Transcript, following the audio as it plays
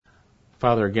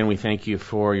Father, again, we thank you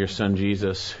for your Son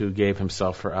Jesus, who gave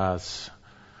himself for us,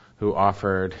 who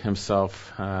offered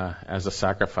himself as a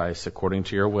sacrifice according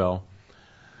to your will,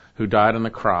 who died on the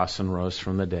cross and rose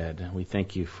from the dead. We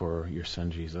thank you for your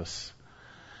Son Jesus.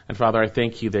 And Father, I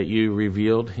thank you that you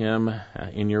revealed him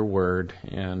in your word,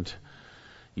 and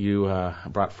you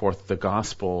brought forth the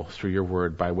gospel through your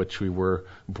word, by which we were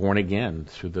born again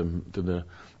through the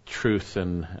truth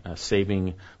and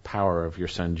saving power of your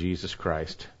Son Jesus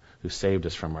Christ, who saved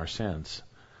us from our sins.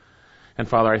 And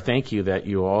Father, I thank you that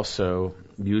you also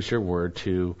use your word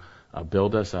to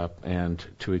build us up and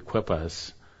to equip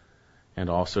us, and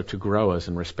also to grow us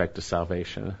in respect to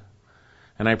salvation.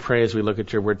 And I pray as we look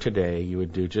at your word today, you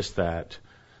would do just that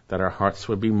our hearts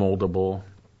would be moldable,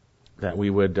 that we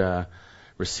would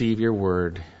receive your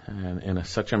word in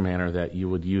such a manner that you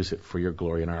would use it for your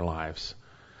glory in our lives.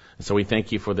 And so we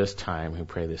thank you for this time. We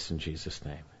pray this in Jesus'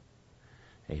 name.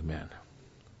 Amen.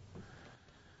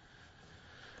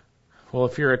 Well,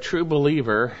 if you're a true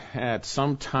believer, at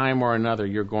some time or another,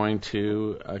 you're going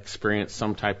to experience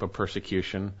some type of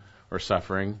persecution or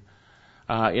suffering.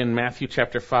 In Matthew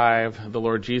chapter 5, the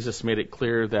Lord Jesus made it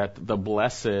clear that the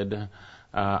blessed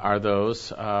are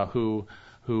those who,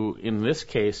 in this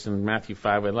case, in Matthew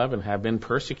 5:11, have been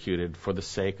persecuted for the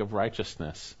sake of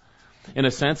righteousness. In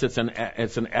a sense, it's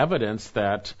an evidence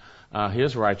that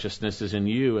his righteousness is in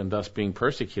you, and thus being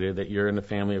persecuted, that you're in the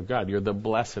family of God. You're the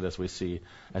blessed, as we see,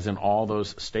 as in all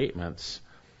those statements.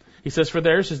 He says, "For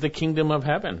theirs is the kingdom of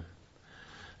heaven.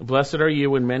 Blessed are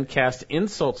you when men cast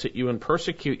insults at you and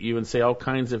persecute you and say all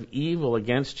kinds of evil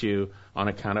against you on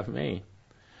account of me.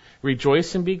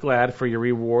 Rejoice and be glad, for your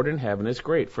reward in heaven is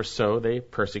great, for so they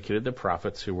persecuted the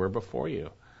prophets who were before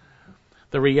you."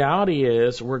 The reality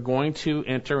is we're going to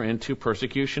enter into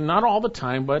persecution, not all the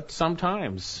time, but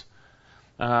sometimes.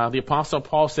 The Apostle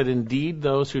Paul said, "Indeed,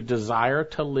 those who desire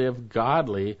to live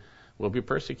godly will be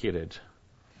persecuted."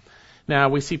 Now,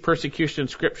 we see persecution in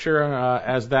Scripture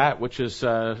as that which is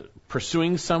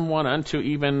pursuing someone unto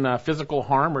even physical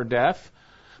harm or death.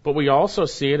 But we also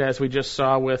see it, as we just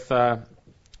saw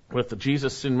with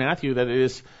Jesus in Matthew, that it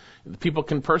is people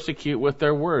can persecute with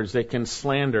their words. They can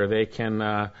slander. They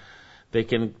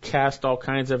can cast all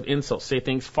kinds of insults, say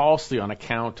things falsely on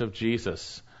account of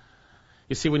Jesus.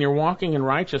 You see, when you're walking in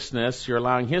righteousness, you're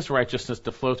allowing his righteousness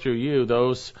to flow through you.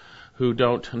 Those who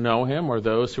don't know him, or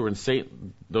those who are in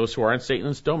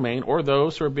Satan's domain, or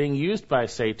those who are being used by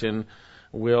Satan,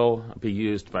 will be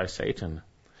used by Satan.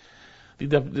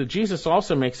 Jesus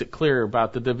also makes it clear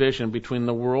about the division between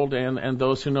the world and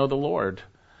those who know the Lord,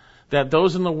 that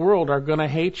those in the world are going to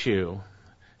hate you.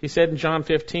 He said in John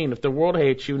 15, "If the world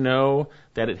hates you, know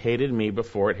that it hated me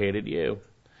before it hated you.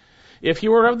 If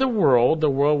you were of the world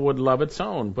would love its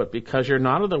own. But because you're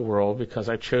not of the world, because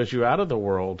I chose you out of the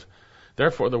world,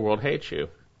 therefore the world hates you.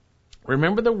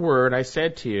 Remember the word I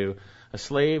said to you, a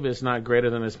slave is not greater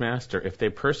than his master. If they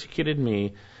persecuted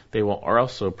me, they will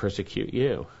also persecute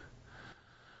you."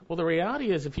 Well, the reality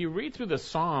is, if you read through the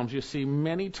Psalms, you see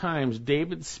many times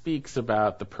David speaks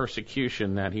about the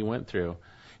persecution that he went through.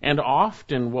 And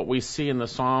often what we see in the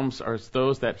Psalms are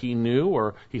those that he knew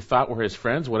or he thought were his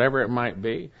friends, whatever it might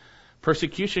be.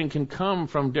 Persecution can come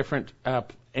from different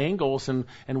angles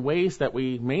and ways that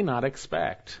we may not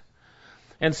expect.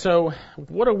 And so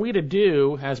what are we to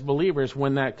do as believers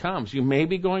when that comes? You may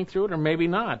be going through it or maybe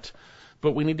not,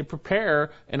 but we need to prepare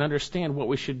and understand what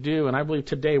we should do. And I believe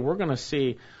today we're going to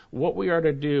see what we are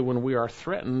to do when we are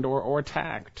threatened or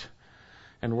attacked.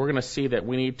 And we're going to see that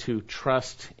we need to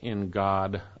trust in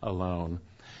God alone.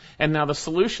 And now the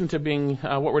solution to being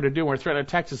what we're to do when we're threatened and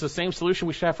attacked is the same solution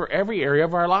we should have for every area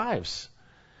of our lives,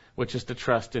 which is to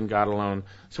trust in God alone.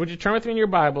 So would you turn with me in your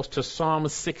Bibles to Psalm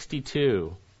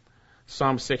 62.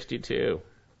 Psalm 62.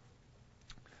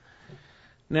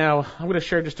 Now, I'm going to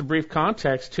share just a brief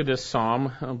context to this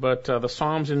psalm, but the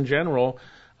Psalms in general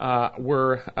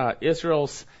were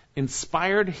Israel's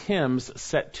inspired hymns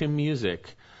set to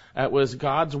music. It was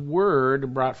God's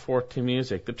word brought forth to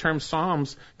music. The term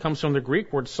psalms comes from the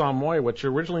Greek word psalmoi, which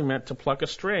originally meant to pluck a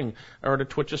string or to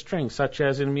twitch a string, such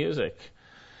as in music.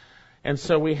 And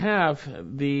so we have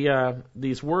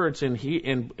these words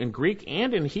in Greek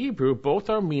and in Hebrew, both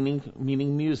are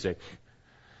meaning music.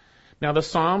 Now the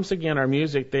Psalms, again, are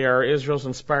music. They are Israel's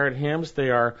inspired hymns. They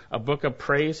are a book of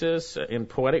praises in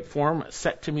poetic form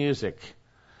set to music.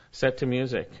 Set to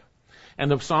music. And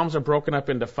the Psalms are broken up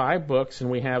into 5 books, and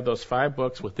we have those 5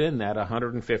 books within that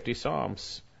 150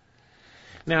 Psalms.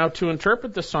 Now, to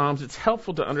interpret the Psalms, it's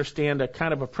helpful to understand a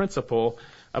kind of a principle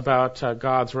about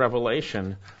God's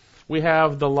revelation. We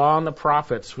have the law and the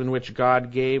prophets in which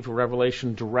God gave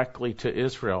revelation directly to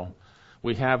Israel.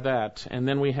 We have that. And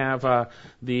then we have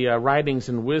the writings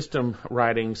and wisdom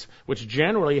writings, which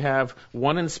generally have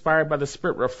one inspired by the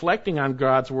Spirit reflecting on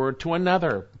God's Word to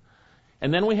another.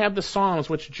 And then we have the Psalms,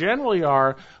 which generally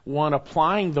are one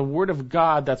applying the Word of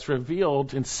God that's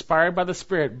revealed, inspired by the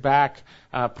Spirit, back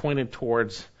pointed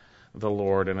towards the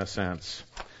Lord in a sense.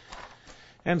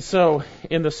 And so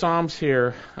in the Psalms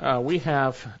here, we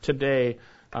have today,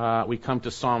 we come to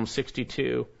Psalm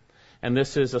 62. And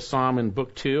this is a psalm in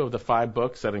book 2 of the 5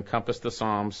 books that encompass the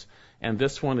Psalms. And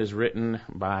this one is written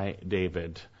by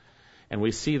David. And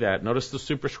we see that. Notice the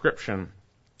superscription.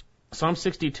 Psalm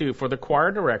 62, for the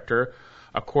choir director,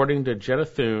 according to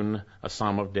Jeduthun, a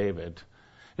psalm of David.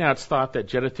 Now, it's thought that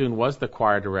Jeduthun was the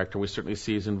choir director. We certainly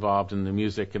see he's involved in the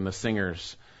music and the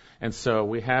singers. And so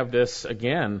we have this,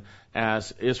 again,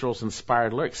 as Israel's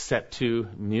inspired lyrics set to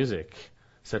music.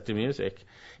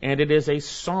 And it is a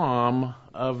psalm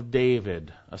of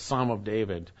David, a psalm of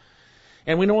David.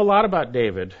 And we know a lot about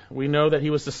David. We know that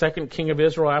he was the second king of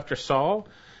Israel after Saul,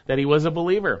 that he was a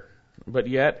believer. But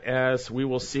yet, as we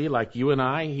will see, like you and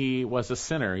I, he was a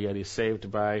sinner, yet he's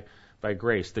saved by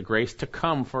grace. The grace to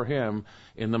come for him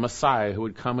in the Messiah who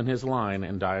would come in his line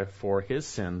and die for his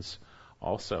sins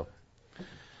also.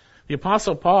 The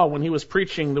Apostle Paul, when he was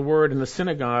preaching the word in the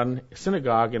synagogue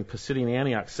in Pisidian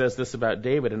Antioch, says this about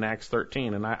David in Acts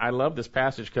 13. And I love this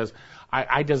passage because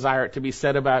I desire it to be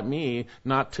said about me,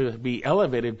 not to be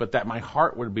elevated, but that my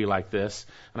heart would be like this.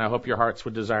 And I hope your hearts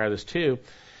would desire this too.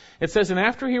 It says, and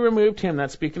after he removed him,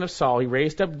 that's speaking of Saul, he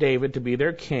raised up David to be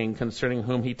their king, concerning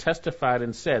whom he testified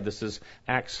and said, this is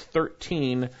Acts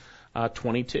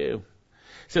 13:22. It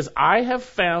says, I have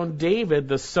found David,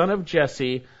 the son of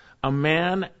Jesse, a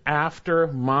man after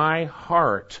my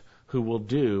heart, who will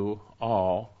do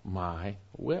all my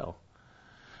will.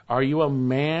 Are you a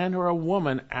man or a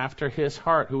woman after his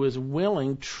heart who is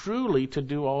willing truly to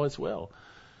do all his will?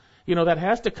 You know, that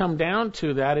has to come down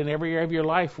to that in every area of your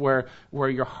life where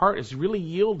your heart is really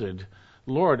yielded.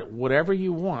 Lord, whatever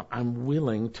you want, I'm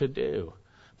willing to do.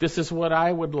 This is what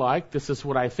I would like. This is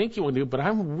what I think you would do, but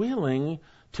I'm willing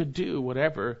to do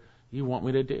whatever you want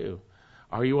me to do.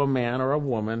 Are you a man or a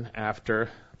woman after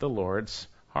the Lord's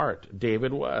heart?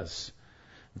 David was.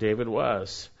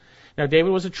 Now,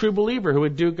 David was a true believer who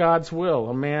would do God's will,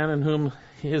 a man in whom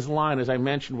his line, as I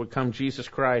mentioned, would come Jesus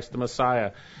Christ, the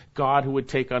Messiah, God who would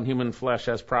take on human flesh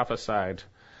as prophesied.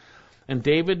 And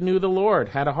David knew the Lord,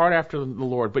 had a heart after the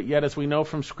Lord, but yet, as we know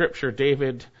from Scripture,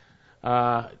 David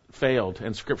failed,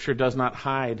 and Scripture does not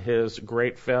hide his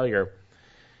great failure.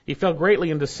 He fell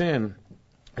greatly into sin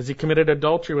as he committed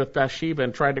adultery with Bathsheba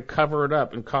and tried to cover it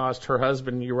up and caused her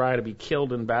husband Uriah to be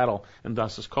killed in battle and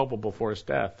thus is culpable for his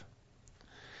death.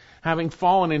 Having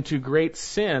fallen into great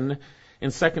sin,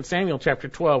 in 2 Samuel chapter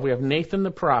 12, we have Nathan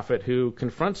the prophet who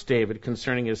confronts David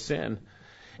concerning his sin.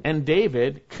 And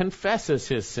David confesses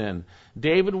his sin.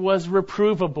 David was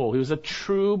reprovable. He was a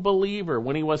true believer.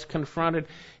 When he was confronted,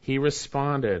 he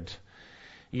responded.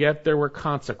 Yet there were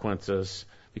consequences.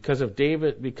 Because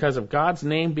of God's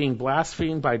name being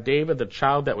blasphemed by David, the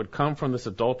child that would come from this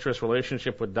adulterous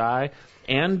relationship would die.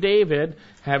 And David,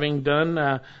 having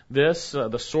done this,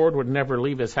 the sword would never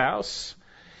leave his house.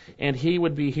 And he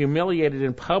would be humiliated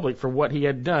in public for what he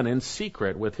had done in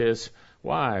secret with his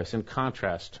wives, in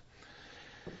contrast.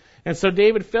 And so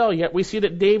David fell, yet we see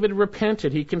that David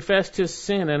repented. He confessed his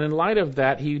sin, and in light of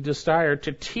that, he desired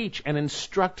to teach and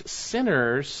instruct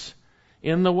sinners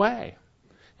in the way.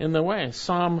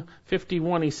 Psalm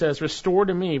 51, he says, restore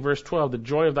to me, verse 12, the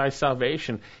joy of thy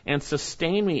salvation, and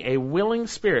sustain me a willing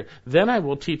spirit. Then I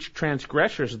will teach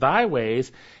transgressors thy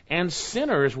ways, and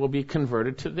sinners will be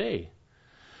converted to thee.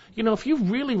 You know, if you've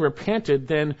really repented,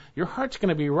 then your heart's going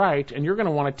to be right, and you're going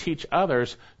to want to teach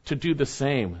others to do the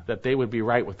same, that they would be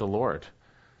right with the Lord.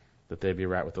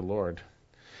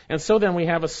 And so then we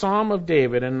have a Psalm of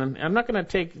David, and I'm not going to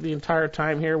take the entire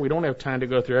time here. We don't have time to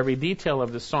go through every detail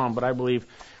of this psalm, but I believe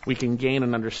we can gain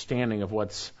an understanding of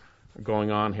what's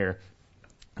going on here.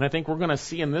 And I think we're going to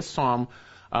see in this psalm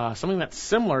something that's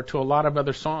similar to a lot of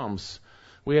other psalms.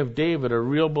 We have David, a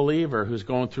real believer who's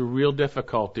going through real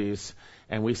difficulties,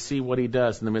 and we see what he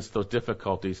does in the midst of those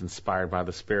difficulties, inspired by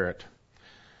the Spirit.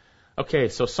 Okay,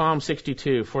 so Psalm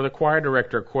 62, for the choir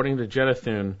director, according to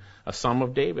Jeduthun, a psalm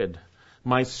of David.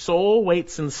 My soul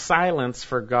waits in silence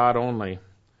for God only.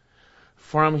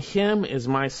 From him is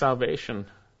my salvation.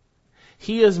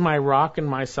 He is my rock and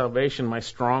my salvation, my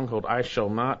stronghold. I shall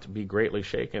not be greatly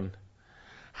shaken.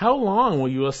 How long will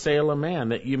you assail a man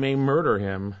that you may murder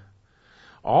him?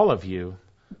 All of you,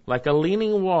 like a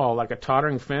leaning wall, like a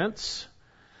tottering fence,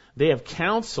 they have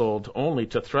counseled only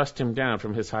to thrust him down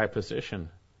from his high position.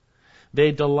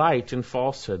 They delight in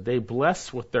falsehood. They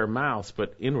bless with their mouths,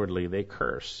 but inwardly they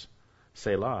curse.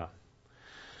 Selah.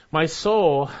 My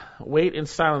soul, wait in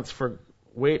silence for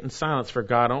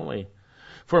God only,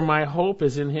 for my hope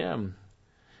is in him.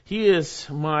 He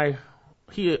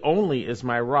only is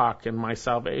my rock and my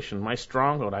salvation, my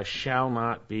stronghold. I shall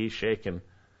not be shaken.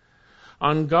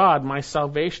 On God, my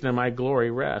salvation and my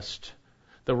glory rest.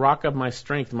 The rock of my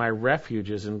strength, my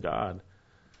refuge is in God.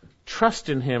 Trust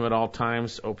in him at all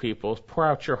times, O people. Pour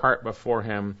out your heart before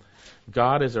him.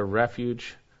 God is a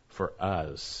refuge for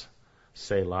us.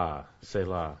 Selah,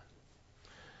 Selah.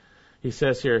 He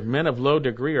says here, men of low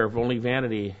degree are of only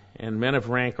vanity, and men of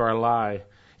rank are a lie.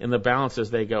 In the balances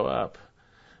they go up.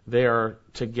 They are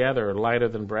together lighter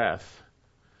than breath.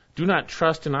 Do not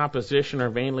trust in opposition or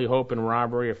vainly hope in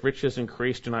robbery. If riches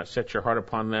increase, do not set your heart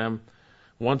upon them.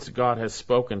 Once God has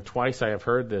spoken, twice I have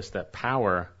heard this, that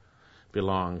power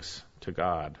belongs to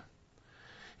God.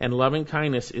 And loving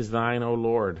kindness is thine, O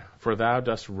Lord, for thou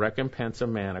dost recompense a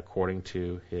man according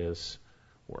to his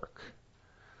work.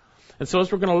 And so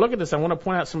as we're going to look at this, I want to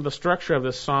point out some of the structure of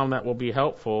this psalm that will be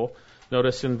helpful.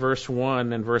 Notice in verse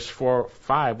 1 and verse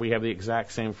 5, we have the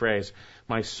exact same phrase.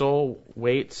 My soul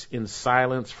waits in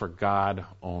silence for God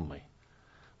only.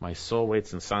 My soul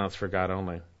waits in silence for God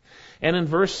only. And in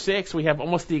verse 6, we have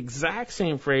almost the exact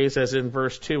same phrase as in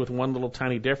verse 2 with one little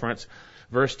tiny difference.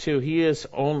 Verse 2,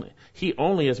 He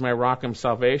only is my rock and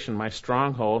salvation, my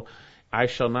stronghold. I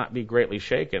shall not be greatly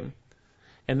shaken.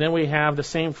 And then we have the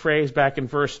same phrase back in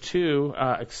verse 2,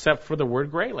 except for the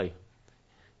word greatly.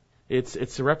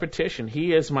 It's a repetition.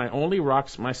 He is my only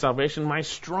rock, my salvation, my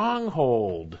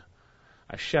stronghold.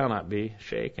 I shall not be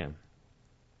shaken.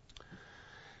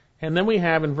 And then we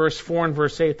have in verse 4 and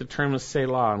verse 8 the term is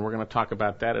Selah, and we're going to talk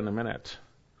about that in a minute.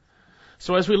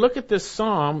 So as we look at this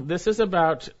psalm, this is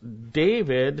about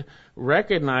David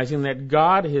recognizing that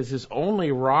God is his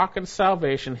only rock and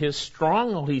salvation, his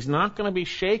stronghold. He's not going to be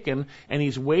shaken, and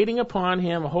he's waiting upon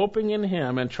him, hoping in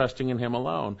him, and trusting in him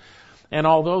alone. And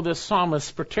although this psalm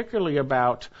is particularly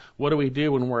about what do we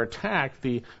do when we're attacked,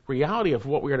 the reality of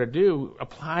what we are to do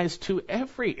applies to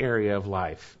every area of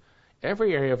life.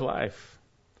 Every area of life.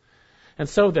 And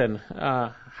so then,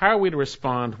 how are we to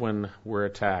respond when we're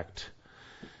attacked?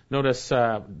 Notice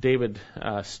David's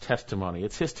testimony.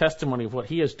 It's his testimony of what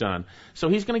he has done. So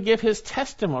he's going to give his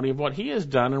testimony of what he has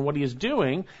done and what he is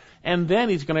doing, and then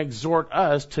he's going to exhort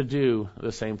us to do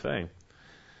the same thing.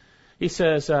 He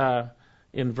says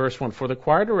in verse 1, For the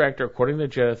choir director, according to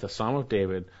Jeduth, the Psalm of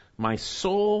David, my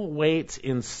soul waits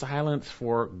in silence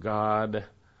for God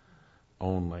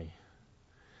only.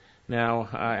 Now,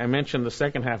 I mentioned the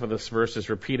second half of this verse is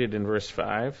repeated in verse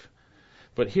 5.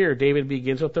 But here, David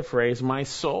begins with the phrase, my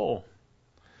soul.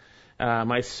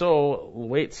 My soul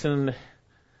waits in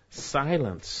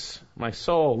silence. My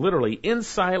soul, literally, in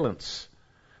silence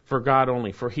for God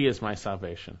only, for he is my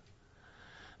salvation.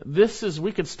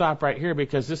 We could stop right here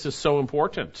because this is so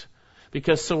important.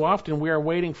 Because so often we are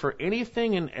waiting for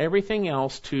anything and everything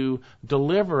else to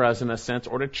deliver us in a sense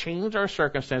or to change our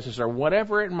circumstances or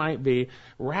whatever it might be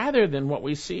rather than what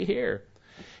we see here.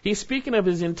 He's speaking of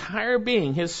his entire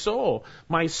being, his soul.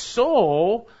 My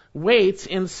soul waits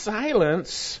in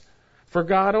silence for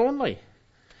God only.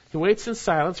 He waits in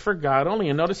silence for God only.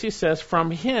 And notice he says,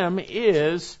 from him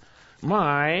is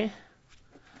my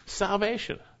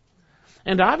salvation.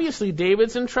 And obviously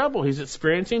David's in trouble. He's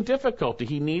experiencing difficulty.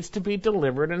 He needs to be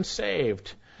delivered and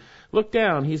saved. Look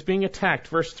down. He's being attacked.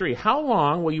 Verse 3. How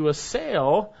long will you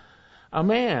assail a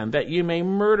man that you may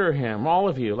murder him, all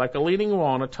of you, like a leaning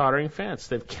wall and a tottering fence?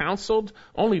 They've counseled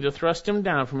only to thrust him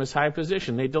down from his high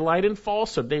position. They delight in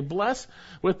falsehood. They bless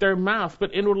with their mouth,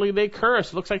 but inwardly they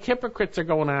curse. It looks like hypocrites are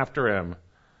going after him.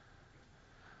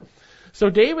 So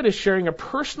David is sharing a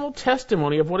personal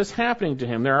testimony of what is happening to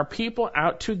him. There are people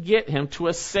out to get him, to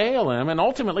assail him, and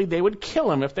ultimately they would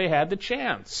kill him if they had the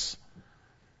chance.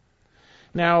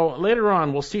 Now, later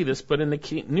on we'll see this, but in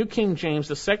the New King James,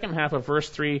 the second half of verse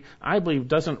 3, I believe,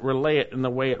 doesn't relay it in the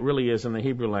way it really is in the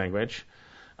Hebrew language.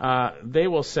 They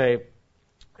will say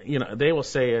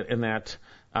in that,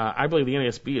 I believe the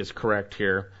NASB is correct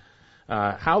here.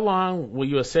 How long will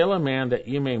you assail a man that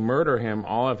you may murder him,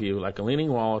 all of you, like a leaning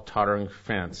wall, a tottering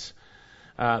fence?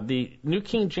 The New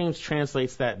King James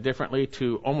translates that differently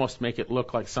to almost make it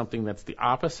look like something that's the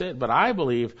opposite, but I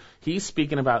believe he's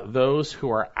speaking about those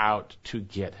who are out to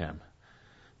get him.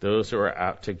 Those who are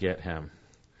out to get him.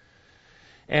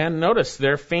 And notice,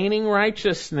 they're feigning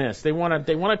righteousness. They want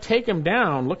to take him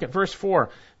down. Look at verse 4.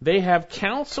 They have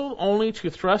counseled only to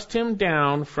thrust him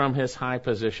down from his high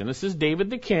position. This is David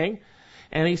the king.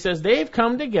 And he says they've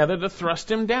come together to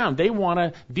thrust him down. They want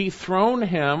to dethrone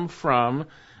him from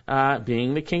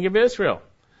being the king of Israel.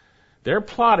 They're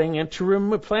plotting and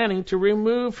planning to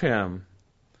remove him.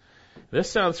 This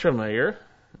sounds familiar.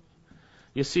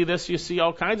 You see this, you see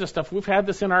all kinds of stuff. We've had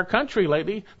this in our country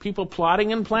lately. People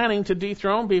plotting and planning to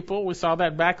dethrone people. We saw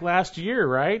that back last year,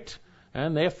 right?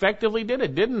 And they effectively did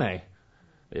it, didn't they?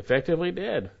 They effectively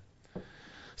did.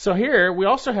 So here we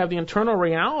also have the internal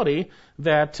reality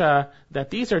that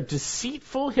these are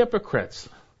deceitful hypocrites.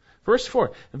 Verse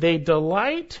 4, they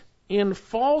delight in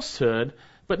falsehood,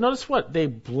 but notice what? They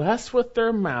bless with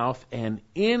their mouth and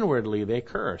inwardly they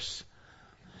curse.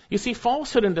 You see,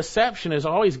 falsehood and deception is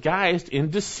always guised in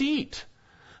deceit.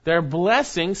 They're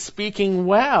blessing, speaking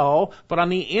well, but on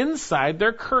the inside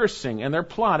they're cursing and they're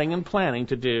plotting and planning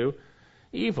to do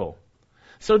evil.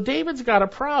 So David's got a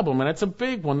problem, and it's a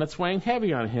big one that's weighing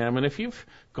heavy on him. And if you've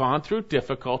gone through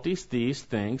difficulties, these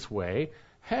things weigh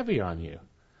heavy on you.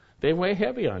 They weigh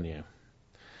heavy on you.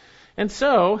 And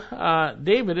so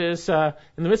David is in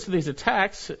the midst of these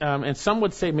attacks, and some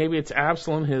would say maybe it's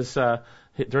Absalom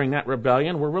during that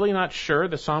rebellion. We're really not sure.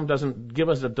 The psalm doesn't give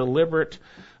us a deliberate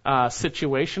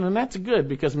situation, and that's good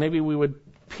because maybe we would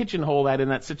pigeonhole that in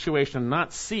that situation and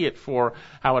not see it for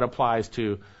how it applies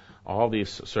to all these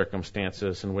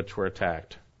circumstances in which we're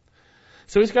attacked.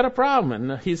 So he's got a problem,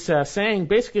 and he's saying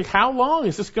basically, how long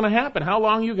is this going to happen? How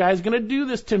long are you guys going to do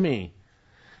this to me?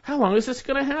 How long is this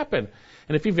going to happen?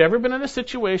 And if you've ever been in a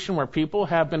situation where people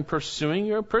have been pursuing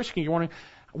you or persecuting you, you're wondering,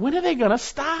 when are they going to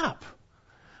stop?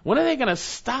 When are they going to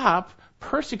stop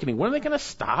persecuting? When are they going to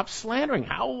stop slandering?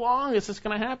 How long is this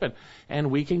going to happen?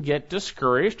 And we can get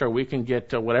discouraged, or we can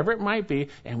get whatever it might be,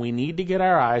 and we need to get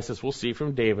our eyes, as we'll see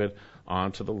from David,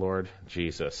 onto the Lord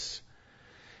Jesus.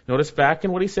 Notice back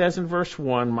in what he says in verse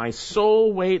 1, my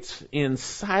soul waits in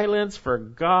silence for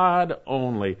God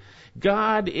only.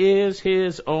 God is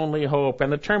his only hope.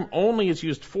 And the term only is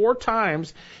used 4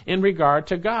 times in regard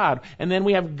to God. And then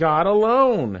we have God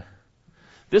alone.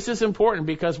 This is important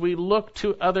because we look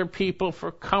to other people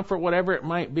for comfort, whatever it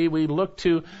might be. We look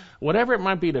to whatever it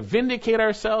might be to vindicate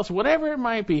ourselves, whatever it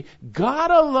might be.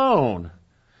 God alone.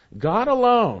 God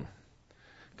alone.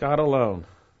 God alone.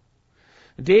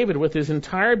 David, with his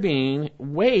entire being,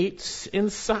 waits in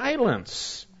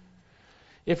silence.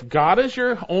 If God is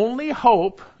your only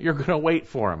hope, you're going to wait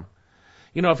for him.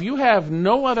 You know, if you have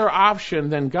no other option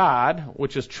than God,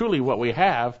 which is truly what we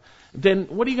have, then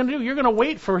what are you going to do? You're going to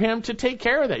wait for him to take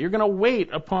care of that. You're going to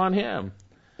wait upon him.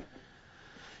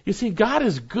 You see, God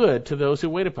is good to those who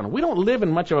wait upon him. We don't live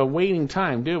in much of a waiting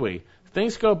time, do we?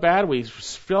 Things go bad, we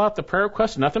fill out the prayer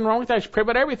request. Nothing wrong with that. You should pray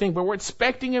about everything, but we're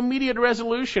expecting immediate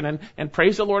resolution, and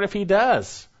praise the Lord if he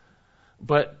does.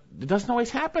 But it doesn't always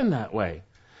happen that way.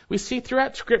 We see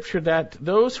throughout Scripture that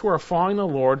those who are following the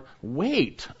Lord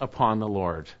wait upon the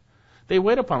Lord. They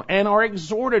wait upon and are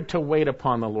exhorted to wait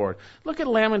upon the Lord. Look at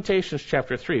Lamentations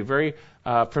chapter 3, very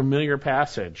familiar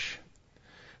passage.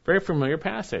 Very familiar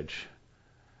passage.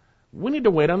 We need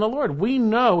to wait on the Lord. We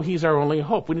know he's our only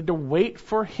hope. We need to wait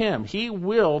for him. He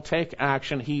will take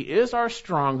action. He is our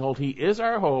stronghold. He is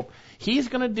our hope. He's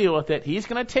going to deal with it. He's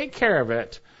going to take care of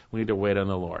it. We need to wait on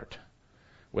the Lord.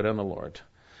 Wait on the Lord.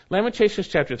 Lamentations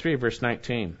chapter 3, verse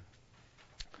 19.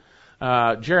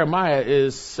 Jeremiah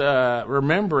is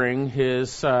remembering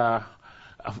his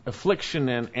affliction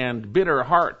and bitter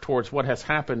heart towards what has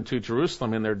happened to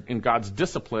Jerusalem in God's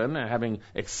discipline, having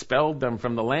expelled them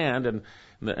from the land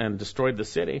and destroyed the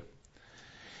city.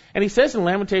 And he says in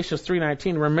Lamentations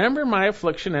 3:19, remember my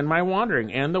affliction and my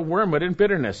wandering and the wormwood and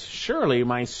bitterness. Surely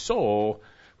my soul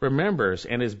remembers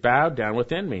and is bowed down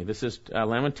within me. This is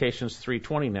Lamentations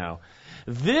 3:20 now.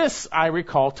 This I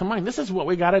recall to mind. This is what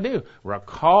we got to do.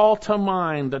 Recall to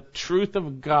mind the truth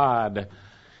of God.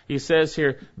 He says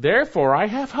here, therefore I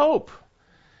have hope.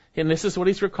 And this is what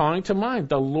he's recalling to mind.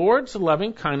 The Lord's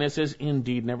loving kindness is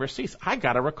indeed never cease. I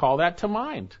got to recall that to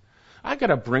mind. I got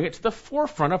to bring it to the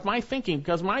forefront of my thinking,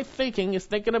 because my thinking is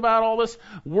thinking about all this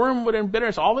wormwood and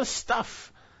bitterness, all this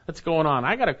stuff that's going on.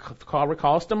 I got to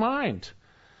recall us to mind.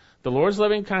 The Lord's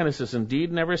loving kindness is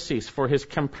indeed never cease, for his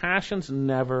compassions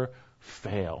never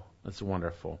fail. That's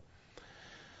wonderful.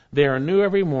 They are new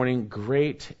every morning.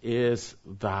 Great is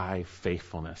thy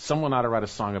faithfulness. Someone ought to write a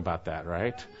song about that,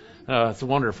 right? Oh, it's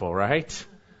wonderful, right?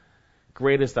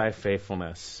 Great is thy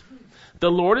faithfulness. The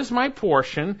Lord is my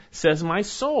portion, says my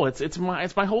soul. It's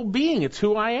my whole being. It's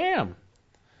who I am.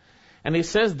 And he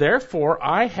says, therefore,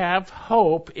 I have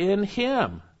hope in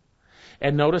him.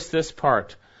 And notice this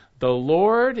part. The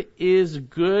Lord is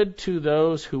good to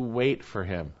those who wait for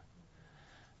him.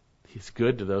 He's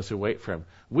good to those who wait for him.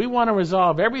 We want to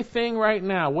resolve everything right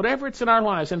now, whatever it's in our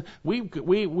lives, and we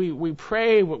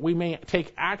pray we may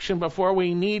take action before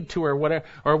we need to, or whatever,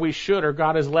 or we should, or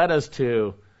God has led us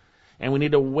to, and we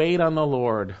need to wait on the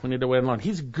Lord. We need to wait on the Lord.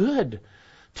 He's good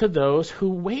to those who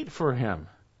wait for him,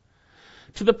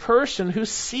 to the person who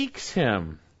seeks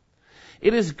him.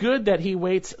 It is good that he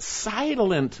waits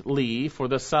silently for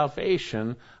the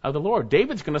salvation of the Lord.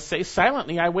 David's going to say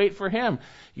silently, I wait for him.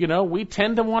 You know, we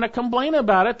tend to want to complain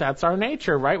about it. That's our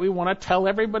nature, right? We want to tell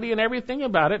everybody and everything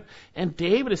about it. And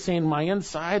David is saying, my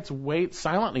insides wait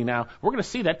silently. Now, we're going to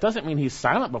see that doesn't mean he's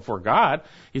silent before God.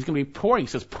 He's going to be pouring. He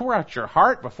says, pour out your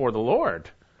heart before the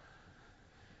Lord.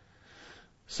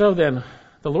 So then,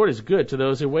 the Lord is good to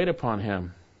those who wait upon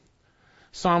him.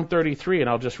 Psalm 33, and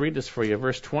I'll just read this for you,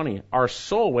 verse 20. Our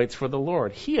soul waits for the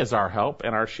Lord. He is our help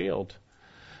and our shield.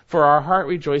 For our heart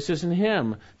rejoices in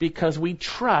him, because we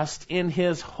trust in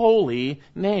his holy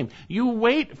name. You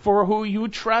wait for who you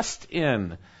trust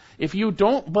in. If you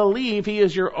don't believe he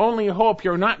is your only hope,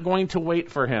 you're not going to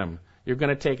wait for him. You're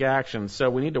going to take action. So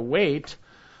we need to wait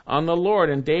on the Lord.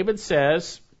 And David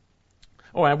says,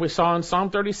 we saw in Psalm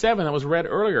 37 that was read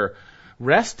earlier,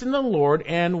 rest in the Lord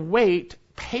and wait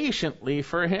patiently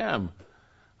for him.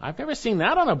 I've never seen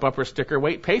that on a bumper sticker,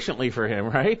 wait patiently for him,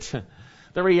 right?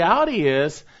 The reality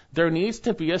is there needs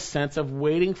to be a sense of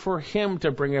waiting for him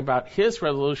to bring about his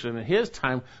resolution in his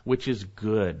time, which is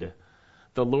good.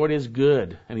 The Lord is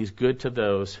good, and he's good to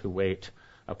those who wait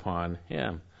upon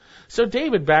him. So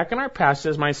David, back in our passage,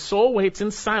 says, my soul waits in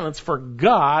silence for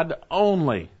God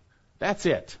only. That's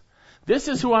it. This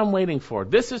is who I'm waiting for.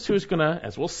 This is who's going to,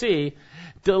 as we'll see,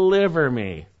 deliver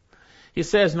me. He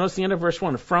says, notice the end of verse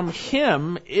 1, from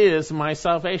him is my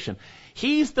salvation.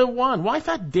 He's the one. Well, I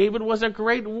thought David was a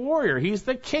great warrior. He's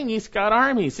the king. He's got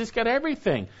armies. He's got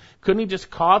everything. Couldn't he just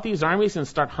call out these armies and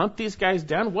start hunt these guys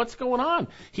down? What's going on?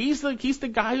 He's the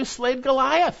guy who slayed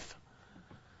Goliath.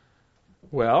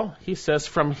 Well, he says,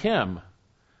 from him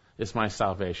is my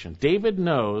salvation. David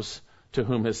knows to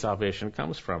whom his salvation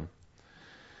comes from.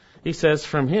 He says,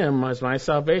 from him is my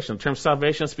salvation. The term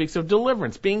salvation speaks of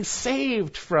deliverance, being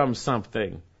saved from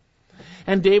something.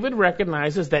 And David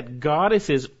recognizes that God is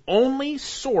his only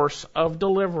source of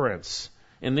deliverance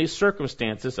in these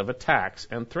circumstances of attacks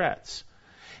and threats.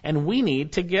 And we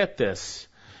need to get this.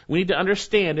 We need to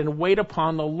understand and wait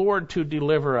upon the Lord to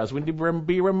deliver us. We need to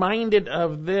be reminded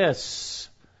of this.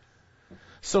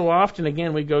 So often,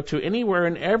 again, we go to anywhere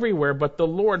and everywhere but the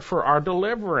Lord for our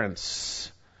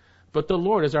deliverance. But the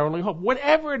Lord is our only hope.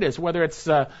 Whatever it is, whether it's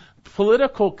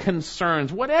political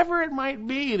concerns, whatever it might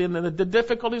be, the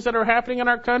difficulties that are happening in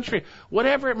our country,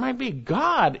 whatever it might be,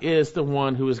 God is the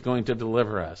one who is going to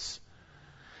deliver us.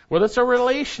 Whether it's a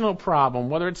relational problem,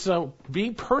 whether it's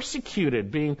being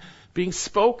persecuted, being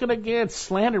spoken against,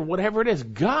 slandered, whatever it is,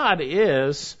 God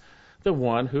is the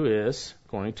one who is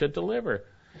going to deliver.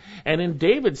 And in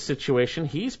David's situation,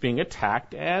 he's being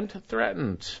attacked and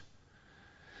threatened.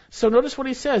 So notice what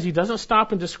he says. He doesn't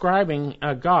stop in describing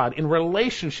God in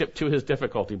relationship to his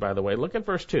difficulty, by the way. Look at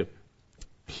verse 2.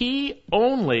 He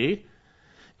only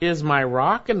is my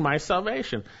rock and my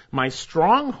salvation, my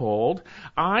stronghold.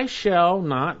 I shall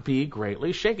not be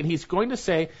greatly shaken. He's going to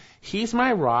say, he's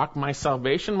my rock, my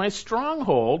salvation, my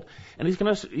stronghold, and he's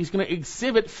going to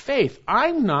exhibit faith.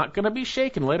 I'm not going to be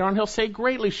shaken. Later on, he'll say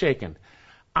greatly shaken.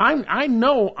 I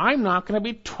know I'm not going to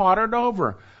be tottered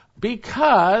over.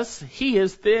 Because he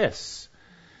is this.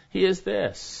 He is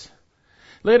this.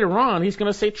 Later on, he's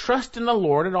going to say, trust in the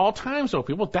Lord at all times, O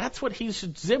people. That's what he's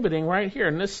exhibiting right here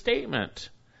in this statement.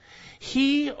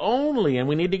 He only, and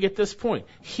we need to get this point,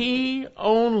 he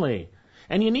only.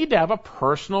 And you need to have a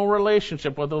personal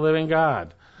relationship with the living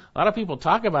God. A lot of people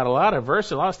talk about a lot of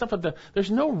verses, a lot of stuff, but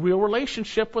there's no real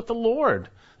relationship with the Lord.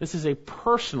 This is a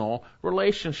personal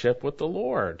relationship with the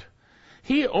Lord.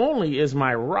 He only is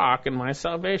my rock and my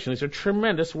salvation. These are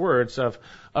tremendous words of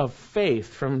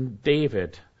faith from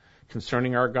David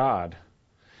concerning our God.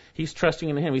 He's trusting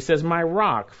in him. He says, my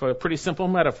rock, for a pretty simple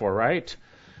metaphor, right?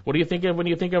 What do you think of when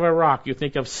you think of a rock? You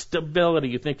think of stability.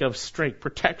 You think of strength,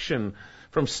 protection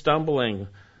from stumbling.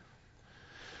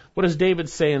 What does David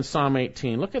say in Psalm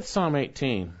 18? Look at Psalm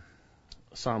 18.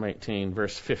 Psalm 18,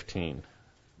 verse 15.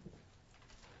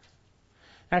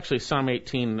 Actually, Psalm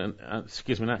 18,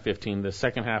 not 15, the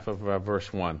second half of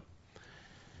verse 1.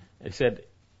 He said,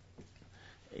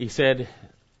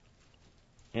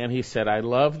 I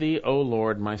love thee, O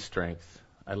Lord, my strength.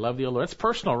 I love thee, O Lord. That's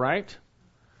personal, right?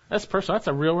 That's personal. That's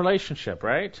a real relationship,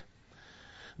 right?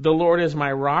 The Lord is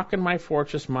my rock and my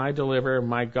fortress, my deliverer,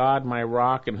 my God, my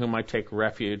rock, in whom I take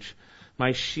refuge,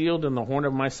 my shield and the horn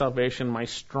of my salvation, my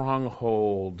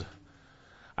stronghold.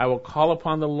 I will call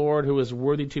upon the Lord who is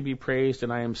worthy to be praised,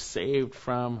 and I am saved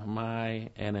from my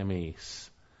enemies.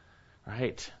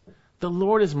 Right? The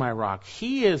Lord is my rock.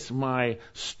 He is my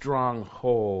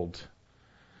stronghold.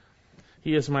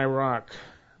 He is my rock.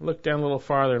 Look down a little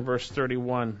farther in verse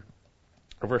 31,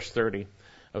 or verse 30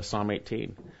 of Psalm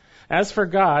 18. As for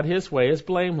God, his way is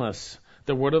blameless.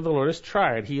 The word of the Lord is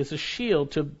tried. He is a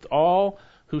shield to all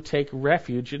who take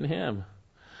refuge in him.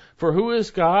 For who is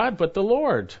God but the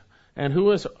Lord? And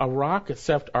who is a rock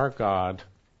except our God?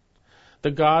 The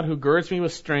God who girds me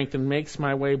with strength and makes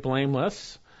my way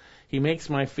blameless. He makes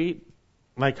my feet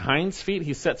like hinds' feet.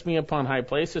 He sets me upon high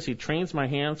places. He trains my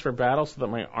hands for battle so that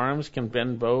my arms can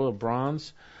bend bow of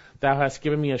bronze. Thou hast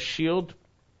given me a shield.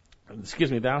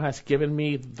 Thou hast given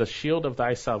me the shield of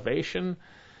thy salvation,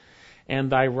 and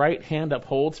thy right hand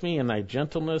upholds me, and thy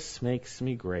gentleness makes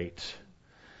me great.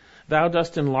 Thou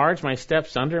dost enlarge my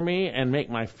steps under me, and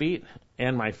my feet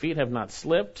have not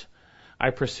slipped. I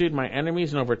pursued my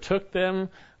enemies and overtook them.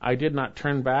 I did not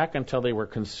turn back until they were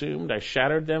consumed. I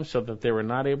shattered them so that they were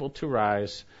not able to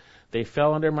rise. They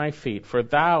fell under my feet, for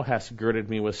thou hast girded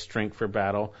me with strength for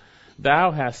battle.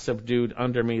 Thou hast subdued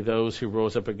under me those who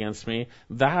rose up against me.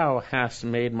 Thou hast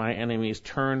made my enemies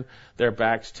turn their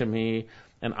backs to me,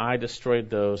 and I destroyed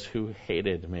those who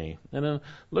hated me. And then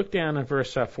look down at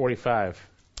verse 45.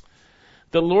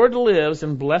 The Lord lives,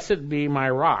 and blessed be my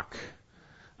rock,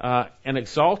 and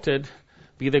exalted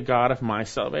be the God of my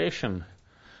salvation.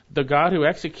 The God who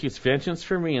executes vengeance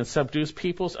for me and subdues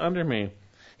peoples under me.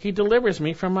 He delivers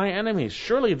me from my enemies.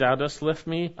 Surely thou dost lift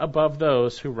me above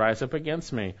those who rise up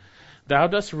against me. Thou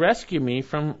dost rescue me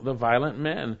from the violent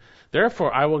men.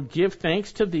 Therefore I will give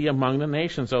thanks to thee among the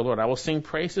nations, O Lord. I will sing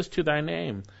praises to thy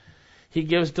name. He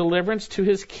gives deliverance to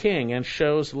his king and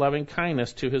shows loving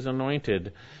kindness to his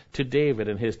anointed, to David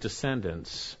and his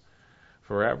descendants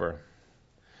forever.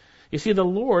 You see, the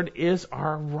Lord is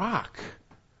our rock.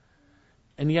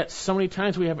 And yet so many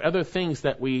times we have other things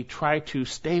that we try to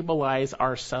stabilize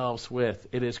ourselves with.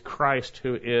 It is Christ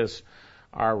who is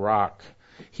our rock.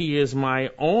 He is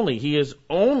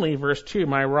only, verse 2,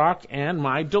 my rock and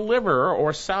my deliverer,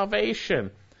 or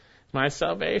salvation. My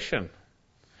salvation.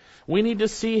 We need to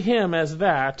see him as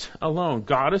that alone.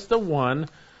 God is the one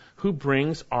who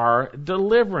brings our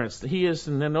deliverance. He is,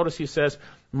 and then notice he says,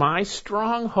 my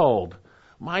stronghold.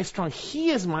 He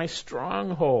is my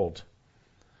stronghold.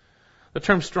 The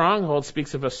term stronghold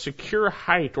speaks of a secure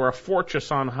height or a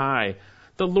fortress on high.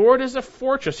 The Lord is a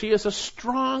fortress. He is a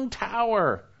strong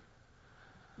tower.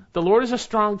 The Lord is a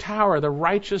strong tower. The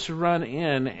righteous run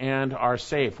in and are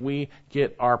safe. We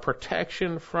get our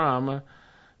protection from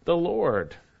the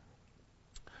Lord.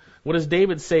 What does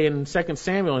David say in 2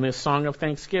 Samuel in his song of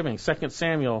thanksgiving? 2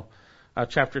 Samuel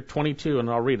chapter 22, and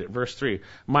I'll read it, verse 3.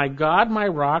 My God, my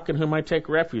rock, in whom I take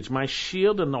refuge, my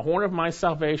shield and the horn of my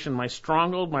salvation, my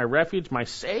stronghold, my refuge, my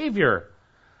Savior.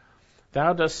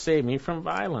 Thou dost save me from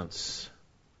violence.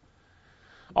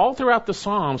 All throughout the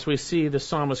Psalms, we see the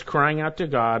psalmist crying out to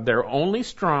God, their only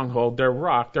stronghold, their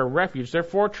rock, their refuge, their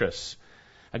fortress,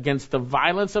 against the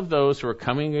violence of those who are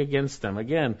coming against them.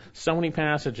 Again, so many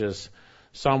passages.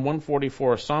 Psalm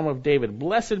 144, Psalm of David.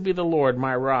 Blessed be the Lord,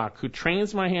 my rock, who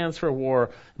trains my hands for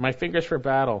war, my fingers for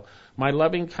battle, my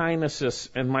loving kindnesses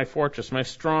and my fortress, my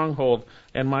stronghold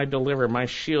and my deliverer, my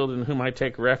shield in whom I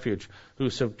take refuge, who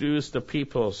subdues the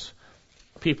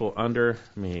people under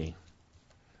me.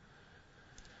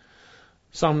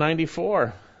 Psalm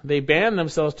 94, they band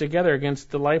themselves together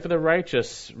against the life of the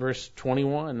righteous, verse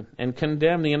 21, and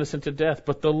condemn the innocent to death.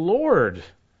 But the Lord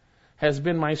has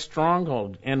been my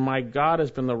stronghold, and my God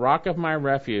has been the rock of my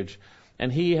refuge,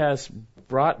 and he has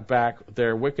brought back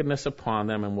their wickedness upon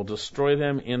them and will destroy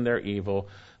them in their evil.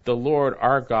 The Lord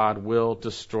our God will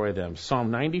destroy them.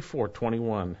 Psalm 94,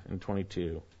 21 and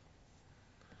 22.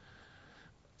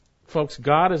 Folks,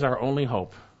 God is our only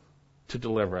hope to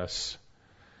deliver us,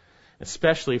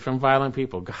 especially from violent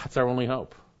people. God's our only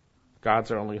hope.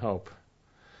 God's our only hope.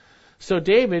 So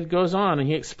David goes on and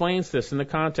he explains this in the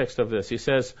context of this. He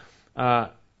says,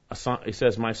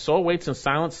 my soul waits in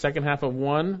silence, second half of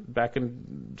 1, back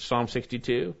in Psalm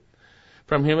 62.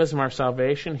 From him is my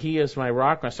salvation. He is my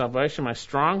rock, my salvation, my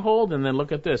stronghold. And then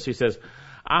look at this. He says,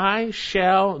 I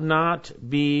shall not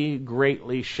be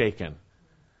greatly shaken.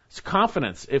 It's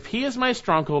confidence. If he is my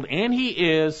stronghold, and he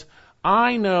is,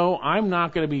 I know I'm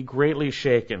not going to be greatly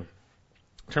shaken.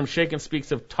 The term shaken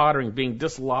speaks of tottering, being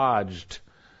dislodged.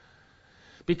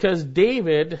 Because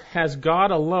David has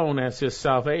God alone as his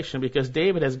salvation, because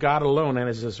David has God alone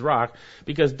as his rock,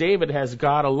 because David has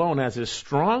God alone as his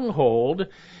stronghold,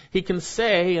 he can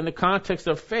say in the context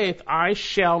of faith, I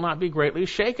shall not be greatly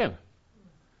shaken.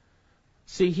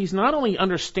 See, he's not only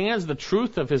understands the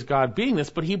truth of his God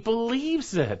beingness, but he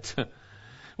believes it.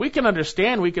 We can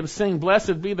understand, we can sing,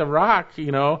 "Blessed be the rock,"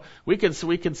 we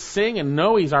can sing and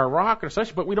know he's our rock or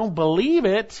such, but we don't believe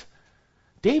it.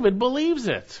 David believes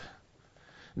it.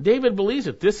 David believes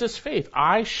it. This is faith.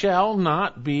 I shall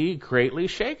not be greatly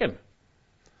shaken.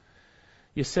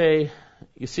 You see,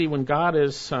 when God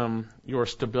is your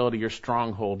stability, your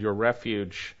stronghold, your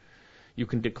refuge, you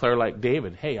can declare like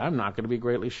David, "Hey, I'm not going to be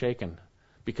greatly shaken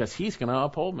because he's going to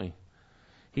uphold me.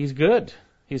 He's good.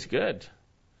 He's good.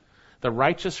 The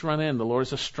righteous run in. The Lord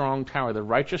is a strong tower. The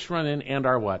righteous run in and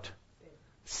are what?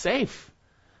 Safe.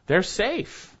 They're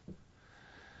safe."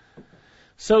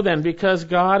 So then, because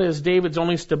God is David's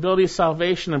only stability,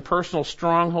 salvation, and personal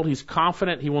stronghold, he's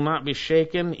confident he will not be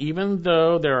shaken, even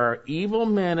though there are evil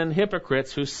men and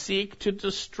hypocrites who seek to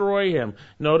destroy him.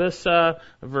 Notice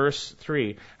verse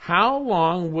 3. "How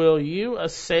long will you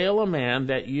assail a man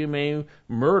that you may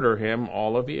murder him,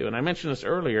 all of you?" And I mentioned this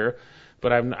earlier,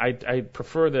 but I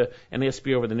prefer the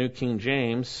NASB over the New King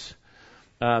James.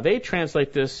 They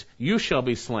translate this, "You shall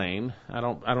be slain." I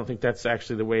don't think that's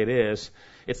actually the way it is.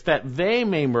 It's that they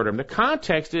may murder him. The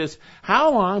context is,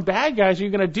 how long, bad guys, are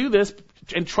you going to do this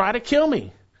and try to kill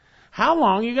me? How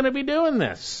long are you going to be doing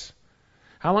this?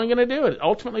 How long are you going to do it? It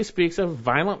ultimately speaks of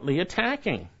violently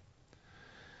attacking.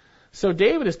 So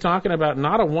David is talking about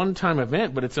not a one-time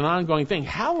event, but it's an ongoing thing.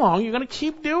 How long are you going to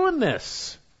keep doing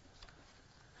this?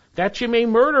 "That you may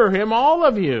murder him, all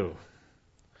of you."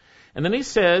 And then he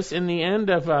says in the end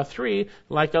of 3,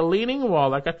 "like a leaning wall,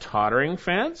 like a tottering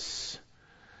fence."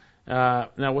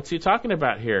 Now, what's he talking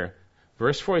about here?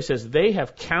 Verse 4, he says, "They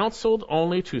have counseled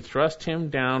only to thrust him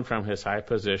down from his high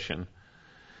position."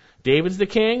 David's the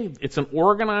king. It's an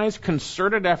organized,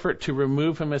 concerted effort to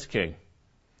remove him as king.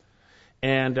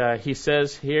 And he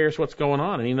says, here's what's going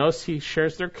on. And he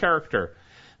shares their character.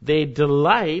 They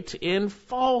delight in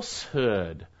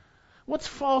falsehood. What's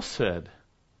falsehood?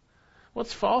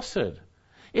 What's falsehood?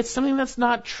 It's something that's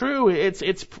not true.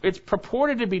 It's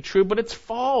purported to be true, but it's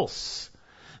false.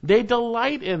 They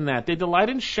delight in that. They delight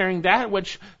in sharing that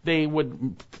which they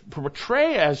would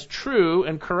portray as true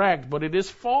and correct, but it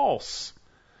is false.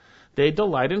 They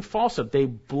delight in falsehood. They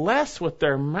bless with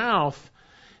their mouth,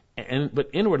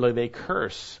 but inwardly they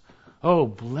curse. "Oh,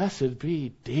 blessed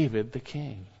be David the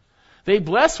king." They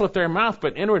bless with their mouth,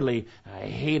 but inwardly, "I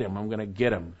hate him. I'm going to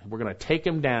get him. We're going to take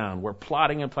him down. We're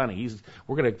plotting and planning.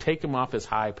 We're going to take him off his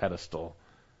high pedestal."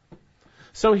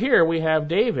 So here we have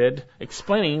David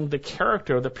explaining the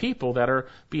character of the people that are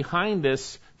behind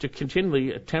this to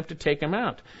continually attempt to take him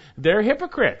out. They're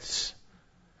hypocrites.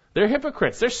 They're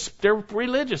hypocrites. They're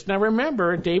religious. Now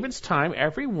remember, in David's time,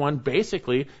 everyone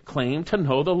basically claimed to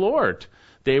know the Lord.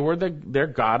 Their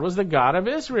God was the God of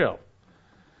Israel.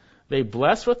 They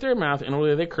bless with their mouth, and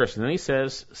only they curse. And then he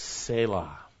says,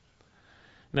 "Selah."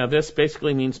 Now this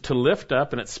basically means to lift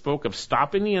up, and it spoke of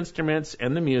stopping the instruments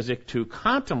and the music to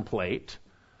contemplate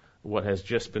what has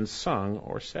just been sung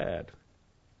or said.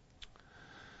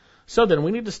 So then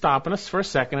we need to stop for a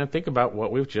second and think about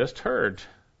what we've just heard.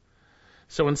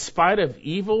 So in spite of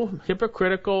evil,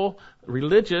 hypocritical,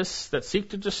 religious that seek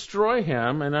to destroy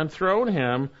him and enthrone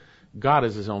him, God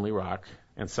is his only rock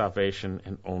and salvation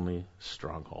and only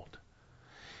stronghold.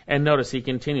 And notice he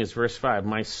continues, verse 5,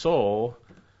 "My soul,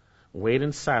 wait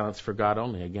in silence for God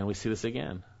only." Again, we see this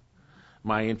again.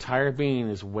 My entire being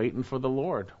is waiting for the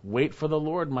Lord. Wait for the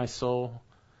Lord, my soul,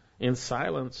 in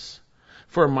silence.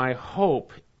 For my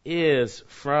hope is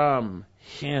from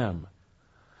him.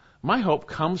 My hope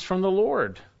comes from the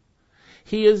Lord.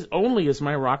 He is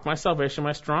my rock, my salvation,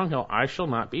 my stronghold. I shall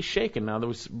not be shaken. Now, there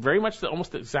was very much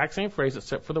almost the exact same phrase,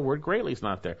 except for the word greatly is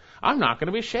not there. I'm not going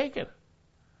to be shaken.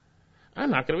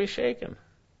 I'm not going to be shaken.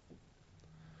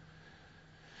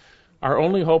 Our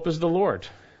only hope is the Lord.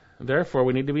 Therefore,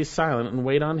 we need to be silent and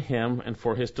wait on him and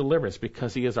for his deliverance,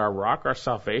 because he is our rock, our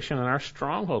salvation, and our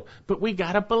stronghold. But we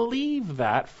got to believe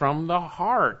that from the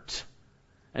heart.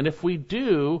 And if we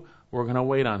do, we're going to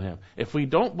wait on him. If we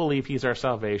don't believe he's our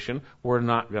salvation, we're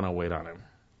not going to wait on him.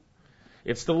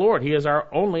 It's the Lord. He is our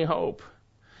only hope.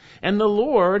 And the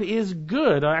Lord is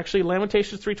good. Actually,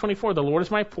 Lamentations 3:24, "The Lord is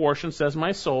my portion, says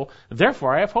my soul.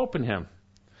 Therefore, I have hope in him.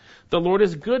 The Lord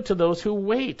is good to those who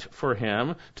wait for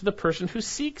him, to the person who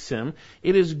seeks him.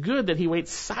 It is good that he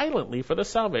waits silently for the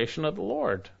salvation of the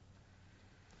Lord."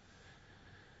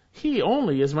 He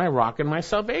only is my rock and my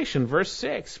salvation. Verse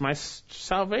 6, my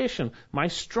salvation, my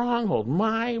stronghold,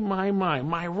 my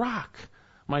rock,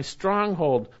 my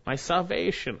stronghold, my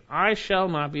salvation. I shall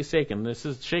not be shaken. This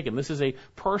is a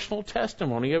personal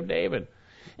testimony of David.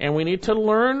 And we need to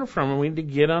learn from him. We need to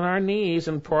get on our knees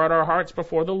and pour out our hearts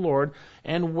before the Lord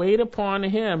and wait upon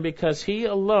him, because he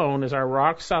alone is our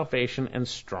rock, salvation, and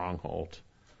stronghold.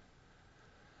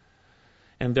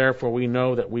 And therefore we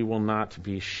know that we will not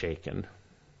be shaken.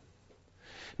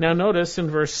 Now notice in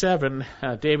verse 7,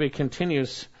 David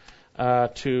continues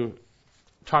to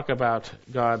talk about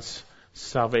God's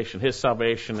salvation, his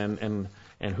salvation,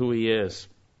 and who he is.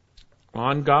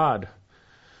 On God,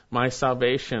 my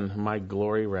salvation, my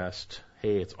glory rest.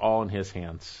 Hey, it's all in his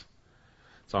hands.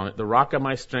 It's on the rock of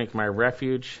my strength, my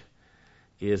refuge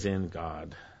is in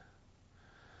God.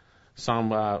 Psalm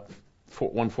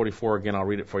 144, again, I'll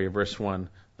read it for you, verse 1.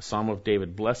 A psalm of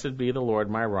David. Blessed be the Lord,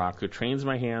 my rock, who trains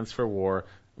my hands for war,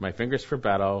 my fingers for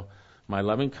battle, my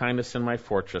loving kindness and my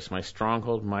fortress, my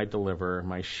stronghold, my deliverer,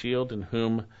 my shield,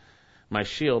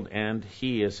 and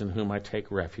he is in whom I take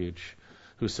refuge,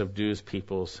 who subdues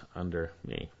peoples under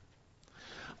me.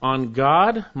 On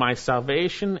God, my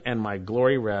salvation and my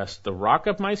glory rest, the rock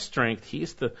of my strength.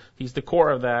 He's the core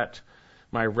of that.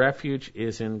 My refuge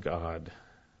is in God.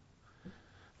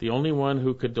 The only one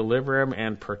who could deliver him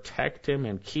and protect him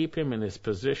and keep him in his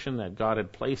position that God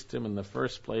had placed him in the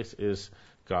first place is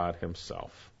God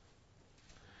himself.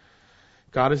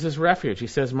 God is his refuge. He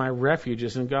says, my refuge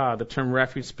is in God. The term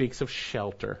refuge speaks of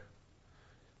shelter.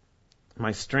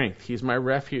 My strength. He's my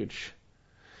refuge.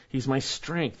 He's my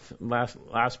strength.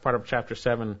 Last part of chapter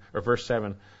 7, or verse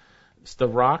 7. It's the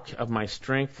rock of my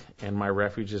strength and my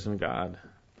refuge is in God.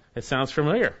 It sounds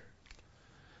familiar.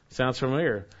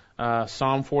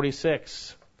 Psalm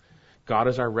 46. God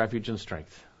is our refuge and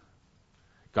strength.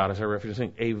 God is our refuge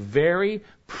and strength. A very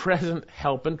present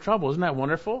help in trouble. Isn't that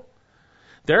wonderful?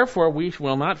 Therefore we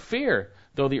will not fear,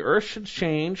 though the earth should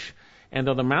change, and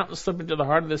though the mountains slip into the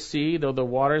heart of the sea, though the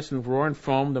waters roar and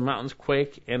foam, the mountains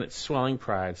quake, and its swelling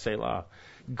pride. Selah.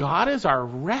 God is our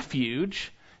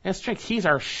refuge and strength. He's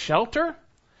our shelter,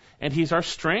 and he's our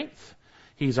strength.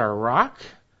 He's our rock,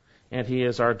 and he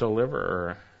is our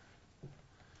deliverer.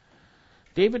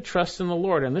 David trusts in the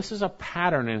Lord, and this is a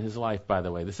pattern in his life, by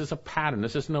the way. This is a pattern.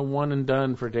 This is no one and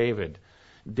done for David.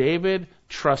 David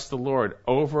trusts the Lord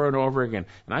over and over again.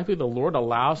 And I believe the Lord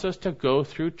allows us to go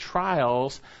through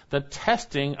trials, the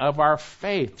testing of our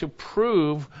faith, to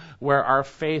prove where our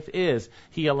faith is.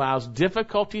 He allows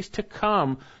difficulties to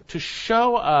come to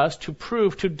show us, to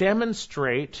prove, to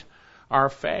demonstrate our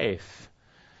faith.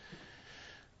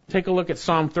 Take a look at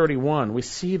Psalm 31. We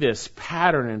see this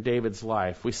pattern in David's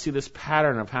life. We see this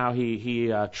pattern of how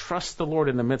he trusts the Lord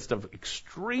in the midst of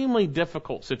extremely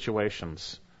difficult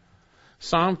situations.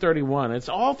 Psalm 31. It's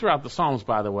all throughout the Psalms,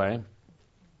 by the way.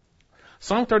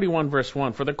 Psalm 31, verse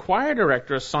 1. For the choir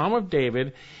director, a psalm of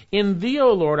David, in thee,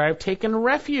 O Lord, I have taken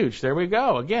refuge. There we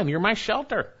go. Again, you're my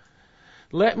shelter.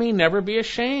 Let me never be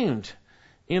ashamed.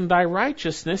 In thy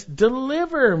righteousness,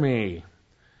 deliver me.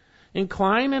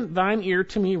 Incline thine ear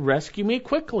to me, rescue me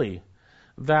quickly.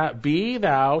 That be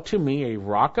thou to me a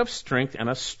rock of strength and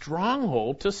a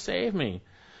stronghold to save me.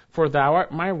 For thou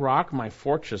art my rock, my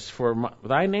fortress. For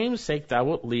thy name's sake thou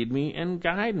wilt lead me and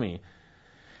guide me.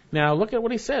 Now look at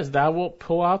what he says. Thou wilt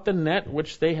pull out the net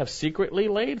which they have secretly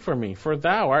laid for me. For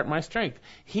thou art my strength.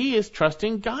 He is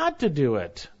trusting God to do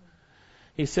it.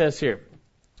 He says here,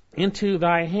 into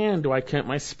thy hand do I commit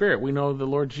my spirit. We know the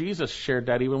Lord Jesus shared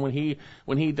that even when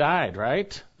he died,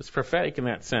 right? It's prophetic in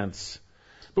that sense.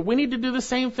 But we need to do the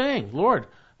same thing. Lord,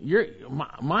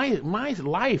 my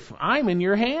life, I'm in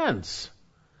your hands.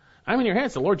 I'm in your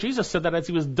hands. The Lord Jesus said that as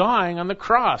he was dying on the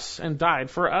cross and died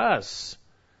for us.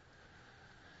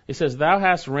 He says, thou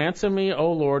hast ransomed me,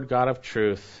 O Lord, God of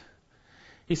truth.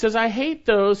 He says, I hate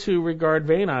those who regard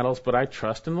vain idols, but I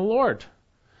trust in the Lord.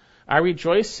 I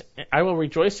will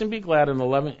rejoice and be glad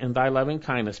in thy loving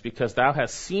kindness, because thou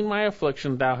hast seen my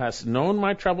affliction, thou hast known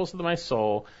my troubles of my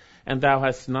soul, and thou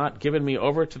hast not given me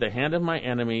over to the hand of my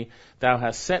enemy. Thou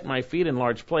hast set my feet in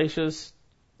large places.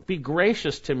 Be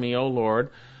gracious to me, O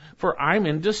Lord, for I'm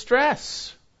in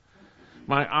distress.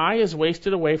 My eye is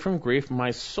wasted away from grief,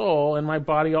 my soul and my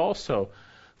body also.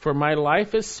 For my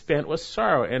life is spent with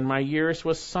sorrow, and my years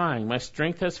with sighing. My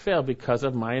strength has failed because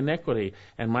of my iniquity,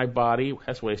 and my body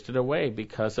has wasted away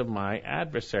because of my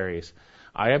adversaries.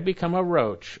 I have become a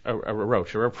reproach,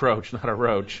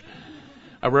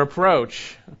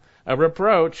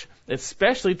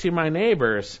 especially to my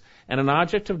neighbors, and an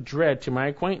object of dread to my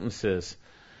acquaintances.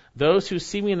 Those who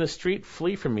see me in the street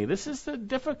flee from me. This is the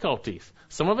difficulty.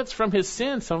 Some of it's from his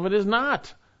sin, some of it is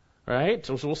not. Right?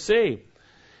 So we'll see.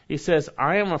 He says,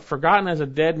 I am forgotten as a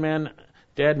dead man,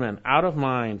 out of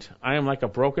mind. I am like a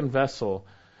broken vessel.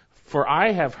 For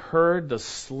I have heard the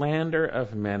slander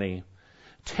of many.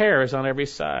 Terrors on every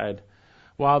side.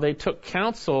 while they took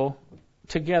counsel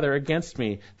together against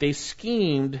me. They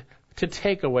schemed to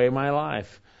take away my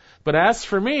life. But as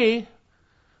for me,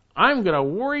 I'm going to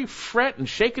worry, fret, and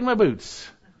shake in my boots.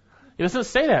 It doesn't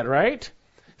say that, right?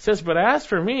 It says, but as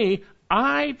for me,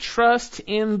 I trust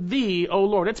in thee, O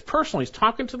Lord. It's personal. He's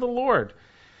talking to the Lord.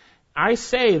 I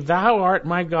say, thou art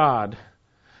my God.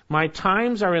 My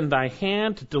times are in thy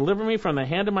hand to deliver me from the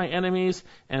hand of my enemies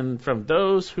and from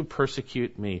those who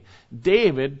persecute me.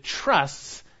 David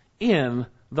trusts in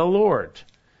the Lord.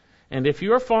 And if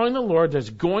you are following the Lord, there's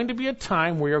going to be a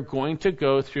time where you're going to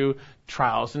go through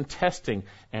trials and testing.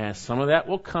 And some of that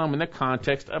will come in the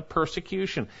context of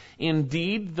persecution.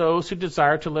 Indeed, those who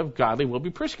desire to live godly will be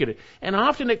persecuted. And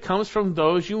often it comes from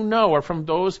those you know or from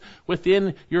those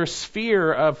within your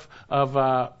sphere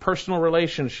of personal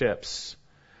relationships.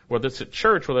 Whether it's at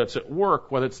church, whether it's at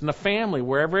work, whether it's in the family,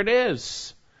 wherever it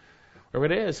is.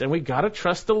 Wherever it is. And we've got to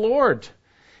trust the Lord.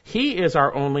 He is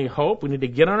our only hope. We need to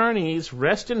get on our knees,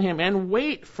 rest in Him, and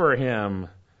wait for Him.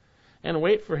 And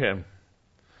wait for Him.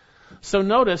 So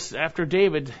notice, after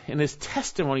David, in his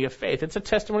testimony of faith, it's a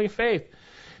testimony of faith.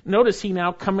 Notice he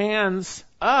now commands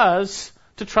us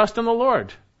to trust in the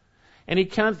Lord. And he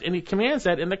commands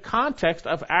that in the context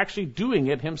of actually doing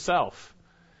it himself.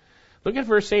 Look at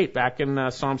verse 8 back in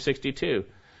Psalm 62.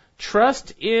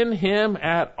 Trust in Him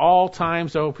at all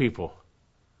times, O people.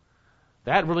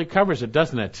 That really covers it,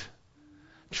 doesn't it?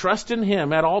 Trust in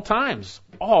Him at all times,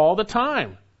 all the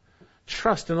time.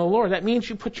 Trust in the Lord. That means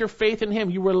you put your faith in Him.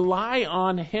 You rely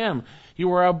on Him.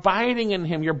 You are abiding in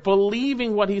Him. You're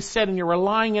believing what He said, and you're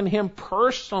relying on Him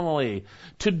personally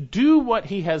to do what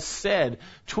He has said,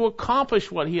 to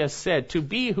accomplish what He has said, to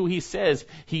be who He says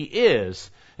He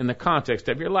is in the context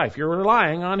of your life. You're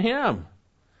relying on Him.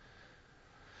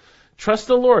 Trust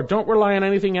the Lord. Don't rely on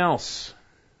anything else.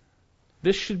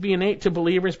 This should be innate to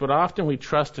believers, but often we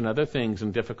trust in other things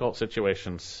in difficult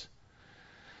situations.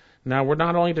 Now, we're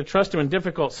not only to trust Him in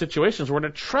difficult situations, we're to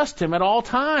trust Him at all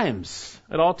times.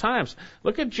 At all times.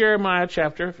 Look at Jeremiah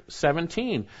chapter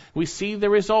 17. We see the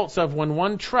results of when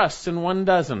one trusts and one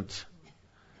doesn't.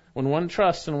 When one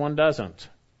trusts and one doesn't.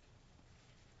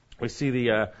 We see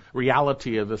the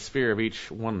reality of the sphere of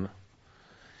each one.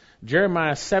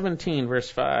 Jeremiah 17, verse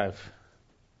 5.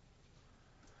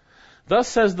 Thus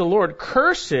says the Lord,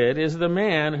 cursed is the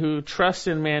man who trusts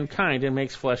in mankind and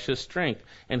makes flesh his strength,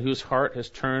 and whose heart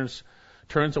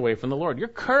turns away from the Lord. You're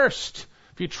cursed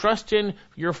if you trust in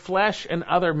your flesh and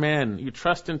other men. You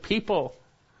trust in people.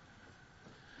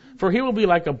 For he will be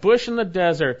like a bush in the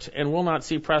desert and will not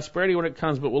see prosperity when it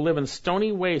comes, but will live in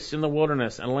stony wastes in the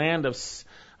wilderness and land of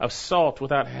salt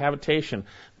without habitation.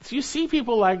 So you see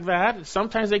people like that.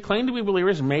 Sometimes they claim to be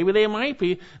believers. Maybe they might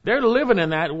be. They're living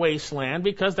in that wasteland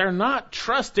because they're not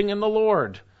trusting in the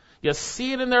Lord. You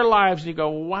see it in their lives and you go,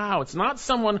 wow, it's not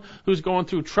someone who's going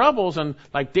through troubles and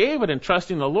like David and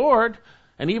trusting the Lord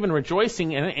and even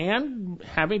rejoicing in it and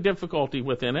having difficulty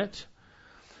within it.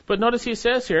 But notice he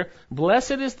says here,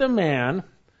 blessed is the man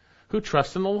who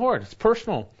trusts in the Lord. It's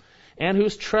personal. And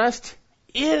whose trust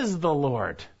is the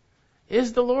Lord.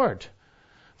 Is the Lord.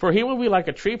 For he will be like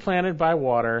a tree planted by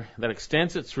water that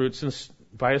extends its roots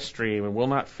by a stream and will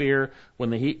not fear when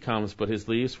the heat comes, but his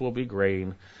leaves will be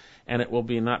green, and it will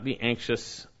not be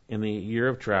anxious in the year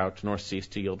of drought, nor cease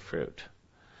to yield fruit.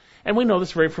 And we know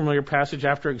this very familiar passage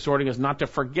after exhorting us not to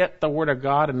forget the word of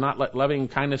God and not let loving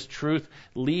kindness, truth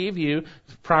leave you.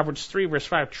 Proverbs 3, verse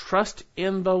 5, trust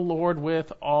in the Lord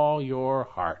with all your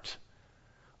heart.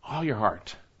 All your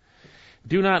heart.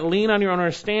 Do not lean on your own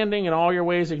understanding. In all your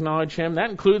ways acknowledge Him.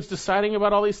 That includes deciding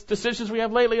about all these decisions we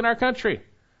have lately in our country.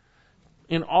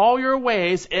 In all your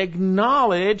ways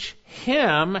acknowledge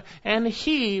Him, and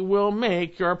He will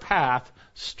make your path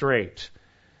straight.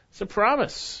 It's a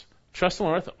promise. Trust the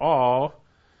Lord with all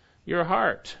your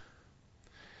heart.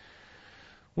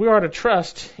 We are to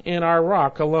trust in our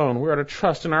rock alone. We are to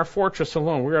trust in our fortress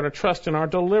alone. We are to trust in our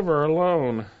deliverer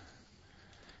alone.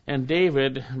 And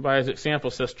David, by his example,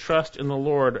 says, trust in the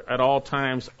Lord at all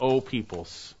times, O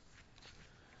peoples.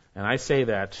 And I say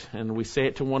that, and we say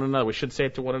it to one another. We should say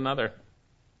it to one another.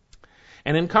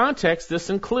 And in context, this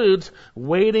includes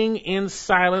waiting in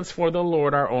silence for the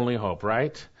Lord, our only hope,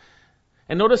 right?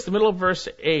 And notice the middle of verse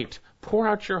 8. Pour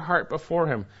out your heart before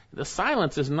Him. The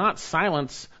silence is not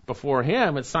silence before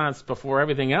Him. It's silence before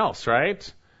everything else,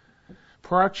 right?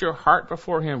 Pour out your heart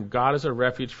before Him. God is a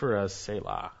refuge for us.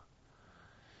 Selah.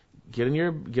 Get in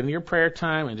your prayer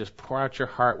time and just pour out your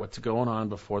heart what's going on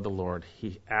before the Lord.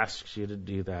 He asks you to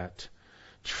do that.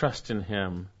 Trust in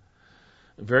Him.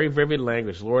 Very vivid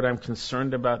language. Lord, I'm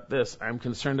concerned about this. I'm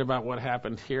concerned about what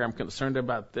happened here. I'm concerned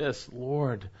about this.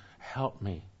 Lord, help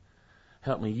me.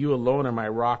 Help me. You alone are my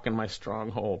rock and my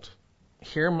stronghold.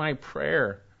 Hear my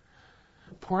prayer.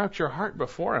 Pour out your heart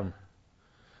before him.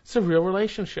 It's a real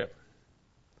relationship.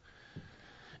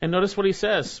 And notice what he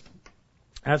says.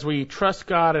 As we trust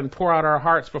God and pour out our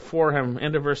hearts before him,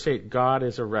 end of verse 8, God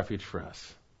is a refuge for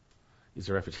us. He's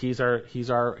a refuge. He's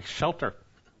our shelter.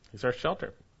 He's our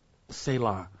shelter.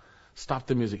 Selah. Stop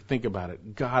the music. Think about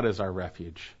it. God is our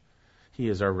refuge. He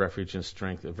is our refuge and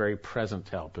strength, a very present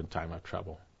help in time of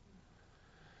trouble.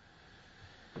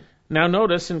 Now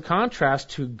notice, in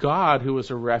contrast to God, who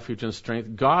is a refuge and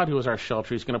strength, God, who is our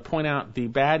shelter, he's going to point out the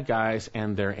bad guys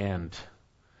and their end.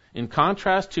 In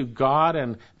contrast to God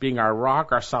and being our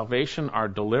rock, our salvation, our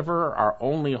deliverer, our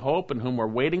only hope, and whom we're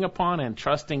waiting upon and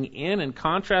trusting in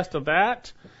contrast to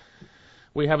that,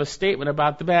 we have a statement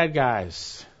about the bad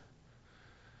guys.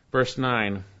 Verse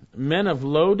 9, men of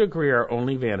low degree are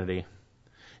only vanity,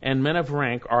 and men of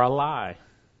rank are a lie.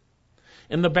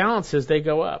 In the balances they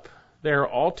go up. They are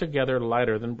altogether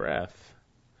lighter than breath.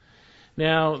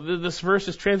 Now, this verse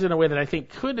is translated in a way that I think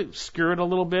could obscure it a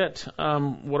little bit.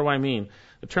 What do I mean?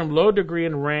 The term low degree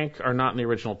and rank are not in the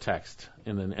original text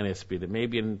in the NASB. That may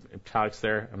be in italics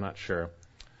there. I'm not sure.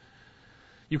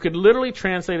 You could literally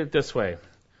translate it this way.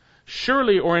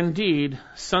 Surely or indeed,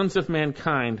 sons of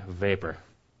mankind, vapor.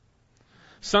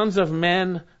 Sons of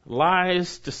men,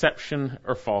 lies, deception,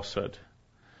 or falsehood.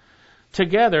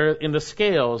 Together, in the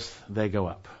scales, they go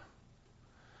up.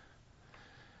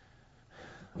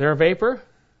 They're vapor,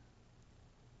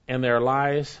 and their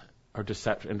lies are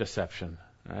deception,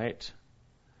 right?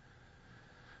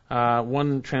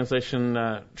 One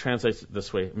translation translates it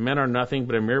this way. Men are nothing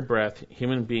but a mere breath.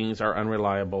 Human beings are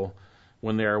unreliable.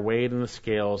 When they are weighed in the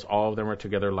scales, all of them are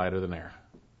together lighter than air.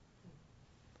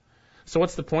 So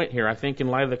what's the point here? I think in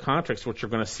light of the context, which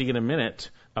you're going to see in a minute,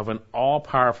 of an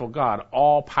all-powerful God,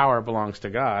 all power belongs to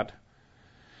God,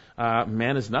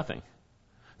 man is nothing.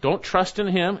 Don't trust in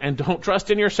him and don't trust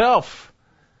in yourself,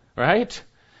 right?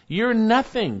 You're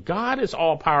nothing. God is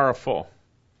all-powerful.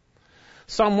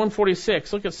 Psalm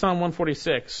 146, look at Psalm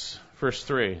 146, verse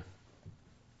 3.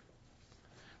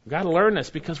 We've got to learn this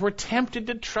because we're tempted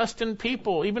to trust in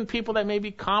people, even people that may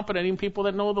be competent, even people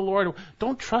that know the Lord.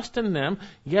 Don't trust in them.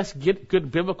 Yes, get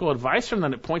good biblical advice from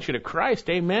them that points you to Christ.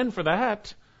 Amen for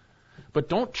that. But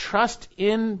don't trust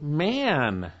in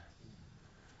man.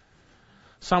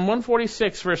 Psalm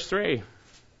 146, verse 3.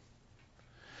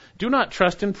 Do not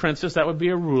trust in princes, that would be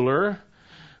a ruler,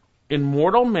 in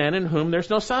mortal men in whom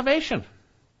there's no salvation.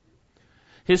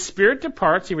 His spirit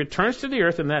departs, he returns to the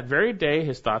earth, and that very day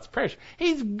his thoughts perish.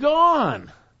 He's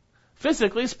gone.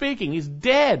 Physically speaking, he's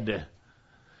dead.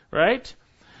 Right?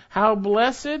 How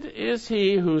blessed is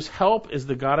he whose help is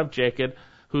the God of Jacob,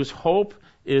 whose hope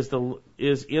is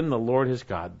in the Lord his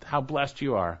God. How blessed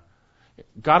you are.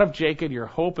 God of Jacob, your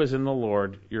hope is in the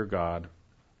Lord your God,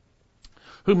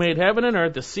 who made heaven and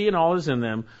earth, the sea and all is in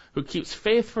them, who keeps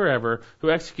faith forever, who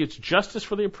executes justice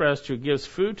for the oppressed, who gives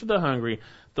food to the hungry.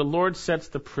 The Lord sets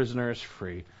the prisoners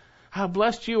free. How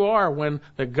blessed you are when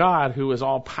the God who is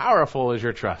all-powerful is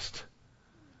your trust.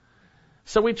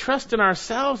 So we trust in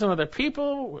ourselves and other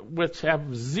people which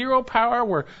have zero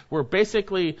power. We're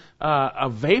basically a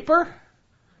vapor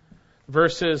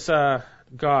versus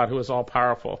God who is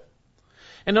all-powerful.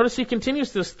 And notice he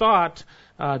continues this thought,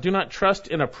 do not trust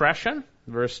in oppression,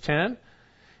 verse 10,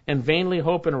 and vainly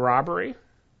hope in robbery.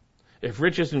 If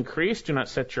riches increase, do not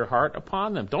set your heart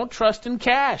upon them. Don't trust in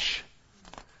cash.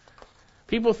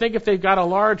 People think if they've got a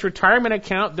large retirement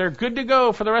account, they're good to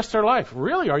go for the rest of their life.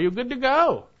 Really, are you good to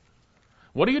go?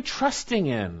 What are you trusting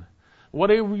in? What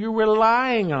are you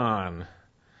relying on?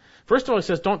 First of all, it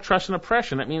says don't trust in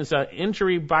oppression. That means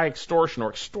injury by extortion or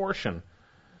extortion.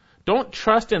 Don't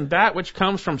trust in that which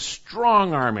comes from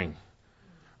strong-arming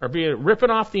or ripping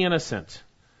off the innocent.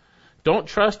 Don't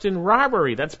trust in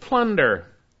robbery. That's plunder.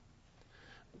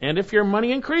 And if your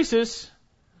money increases,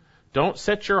 don't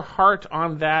set your heart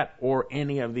on that or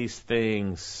any of these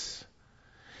things.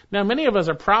 Now, many of us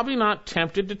are probably not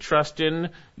tempted to trust in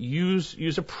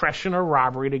use oppression or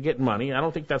robbery to get money. I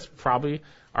don't think that's probably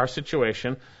our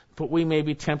situation. But we may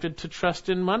be tempted to trust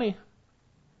in money.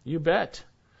 You bet.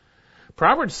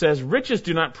 Proverbs says, riches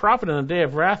do not profit in the day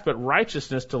of wrath, but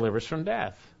righteousness delivers from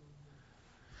death.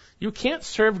 You can't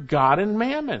serve God and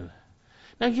mammon.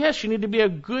 Now, yes, you need to be a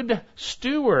good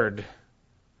steward.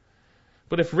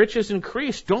 But if riches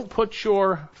increase, don't put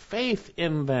your faith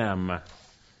in them.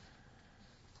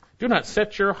 Do not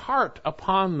set your heart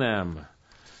upon them.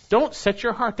 Don't set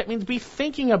your heart. That means be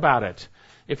thinking about it.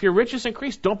 If your riches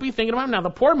increase, don't be thinking about them. Now, the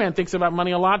poor man thinks about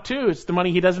money a lot, too. It's the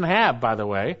money he doesn't have, by the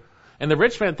way. And the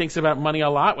rich man thinks about money a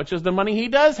lot, which is the money he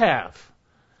does have.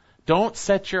 Don't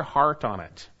set your heart on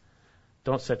it.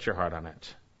 Don't set your heart on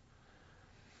it.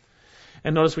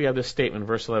 And notice we have this statement,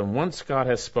 verse 11. Once God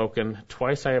has spoken,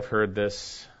 twice I have heard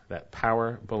this, that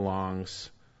power belongs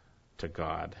to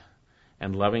God,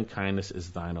 and loving kindness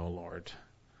is thine, O Lord.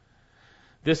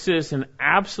 This is an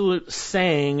absolute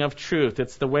saying of truth.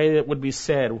 It's the way it would be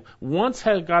said. Once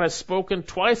God has spoken,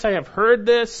 twice I have heard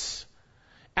this.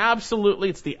 Absolutely,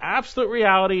 it's the absolute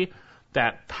reality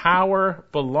that power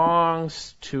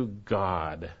belongs to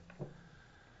God.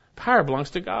 Power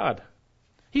belongs to God.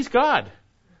 He's God.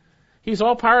 He's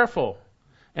all-powerful.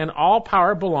 And all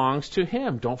power belongs to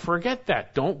Him. Don't forget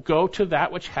that. Don't go to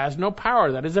that which has no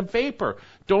power. That is a vapor.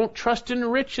 Don't trust in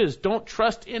riches. Don't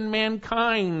trust in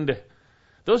mankind.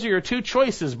 Those are your two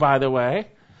choices, by the way.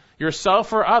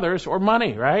 Yourself or others or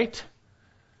money, right?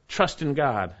 Trust in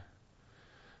God.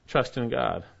 Trust in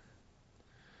God.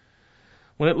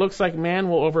 When it looks like man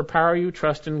will overpower you,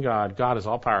 trust in God. God is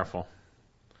all-powerful.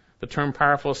 The term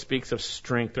powerful speaks of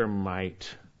strength or might.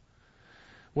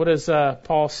 What does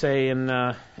Paul say in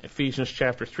Ephesians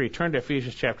chapter 3? Turn to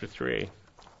Ephesians chapter 3.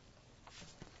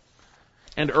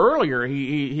 And earlier,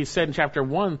 he said in chapter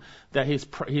 1 that he's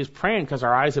praying because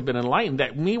our eyes have been enlightened,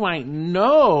 that we might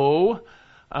know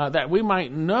the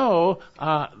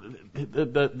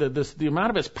amount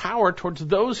of His power towards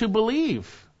those who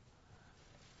believe.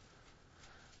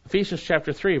 Ephesians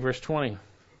chapter 3, verse 20.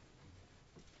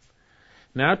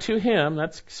 Now to Him,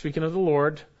 that's speaking of the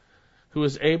Lord, who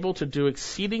is able to do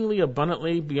exceedingly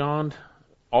abundantly beyond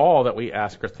all that we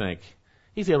ask or think.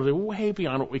 He's able to do way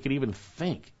beyond what we could even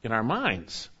think in our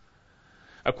minds.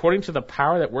 According to the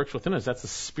power that works within us, that's the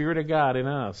Spirit of God in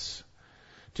us.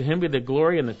 To Him be the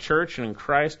glory in the church and in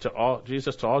Christ,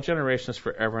 Jesus, to all generations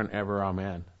forever and ever.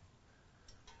 Amen.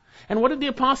 And what did the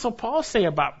Apostle Paul say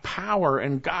about power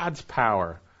and God's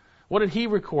power? What did he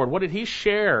record? What did he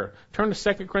share? Turn to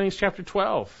 2 Corinthians chapter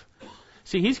 12.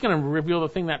 See, he's going to reveal the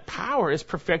thing that power is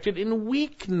perfected in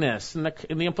weakness. And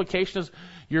the implication is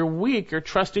you're weak, you're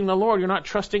trusting the Lord, you're not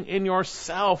trusting in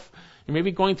yourself. You may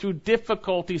be going through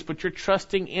difficulties, but you're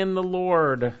trusting in the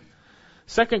Lord.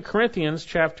 2 Corinthians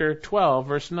chapter 12,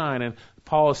 verse 9, and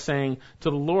Paul is saying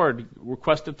to the Lord,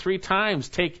 requested 3 times,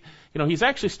 he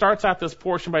actually starts out this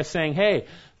portion by saying, hey,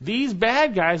 these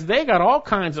bad guys, they got all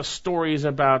kinds of stories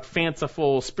about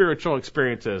fanciful spiritual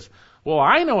experiences. Well,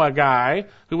 I know a guy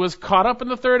who was caught up in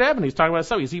the third heaven. He's talking about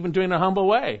himself. He's even doing it in a humble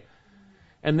way.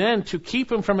 And then to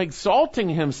keep him from exalting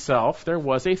himself, there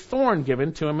was a thorn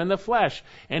given to him in the flesh.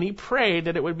 And he prayed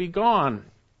that it would be gone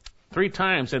 3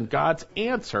 times. And God's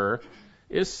answer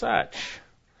is such.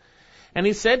 And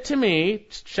he said to me,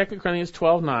 2 Corinthians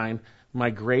 12:9,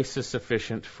 my grace is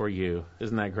sufficient for you.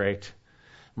 Isn't that great?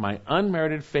 My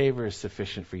unmerited favor is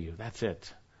sufficient for you. That's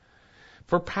it.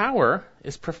 For power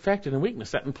is perfected in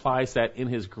weakness. That implies that in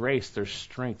His grace there's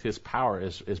strength. His power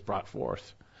is brought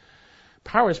forth.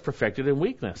 Power is perfected in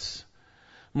weakness.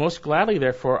 Most gladly,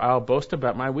 therefore, I'll boast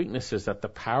about my weaknesses, that the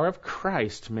power of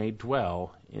Christ may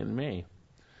dwell in me.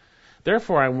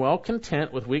 Therefore, I'm well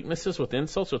content with weaknesses, with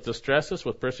insults, with distresses,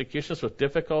 with persecutions, with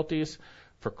difficulties,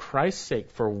 for Christ's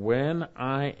sake. For when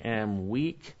I am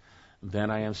weak, then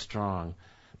I am strong.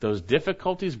 Those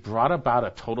difficulties brought about a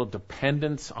total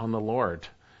dependence on the Lord.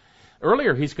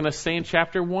 Earlier, he's going to say in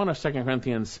chapter 1 of 2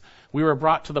 Corinthians, we were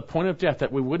brought to the point of death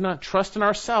that we would not trust in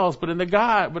ourselves, but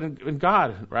in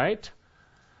God, right?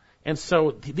 And so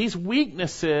these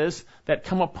weaknesses that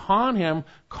come upon him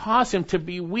cause him to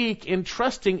be weak in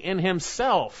trusting in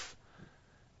himself.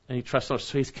 And he trusts us,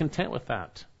 so he's content with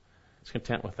that. He's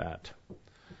content with that.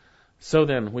 So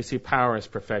then, we see power is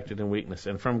perfected in weakness,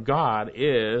 and from God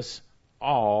is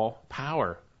all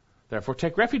power. Therefore,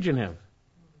 take refuge in Him.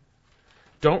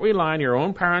 Don't rely on your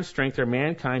own power and strength or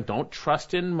mankind. Don't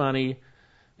trust in money,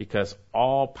 because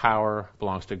all power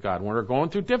belongs to God. When we're going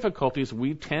through difficulties,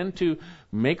 we tend to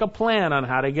make a plan on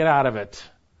how to get out of it.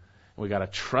 We got to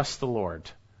trust the Lord.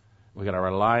 We got to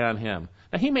rely on Him.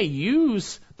 Now, He may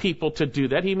use people to do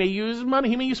that. He may use money.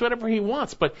 He may use whatever He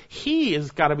wants, but He has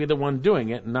got to be the one doing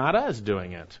it, not us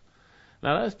doing it.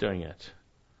 Not us doing it.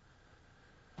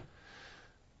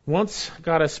 Once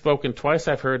God has spoken, twice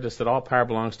I've heard this, that all power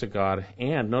belongs to God.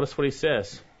 And notice what He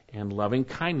says, and loving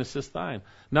kindness is thine.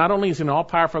 Not only is He an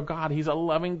all-powerful God, He's a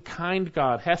loving, kind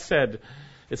God. Hesed,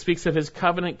 it speaks of His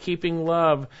covenant-keeping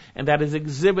love, and that is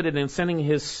exhibited in sending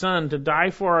His Son to die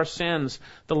for our sins.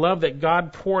 The love that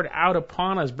God poured out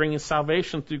upon us, bringing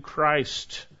salvation through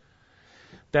Christ.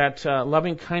 That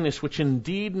loving kindness, which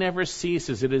indeed never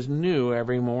ceases. It is new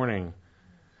every morning.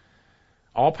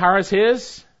 All power is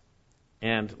His,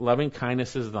 and loving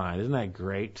kindness is thine. Isn't that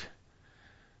great?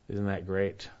 Isn't that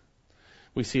great?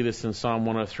 We see this in Psalm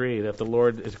 103, that the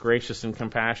Lord is gracious and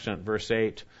compassionate, verse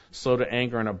 8, slow to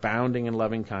anger and abounding in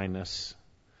loving kindness.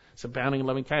 It's abounding in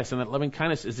loving kindness, and that loving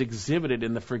kindness is exhibited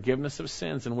in the forgiveness of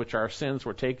sins, in which our sins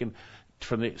were taken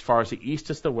from as far as the east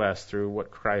is the west through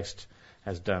what Christ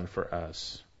has done for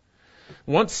us.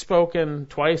 Once spoken,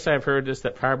 twice I've heard this,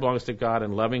 that power belongs to God,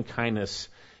 and loving kindness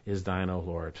is thine, O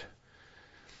Lord.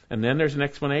 And then there's an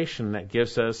explanation that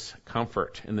gives us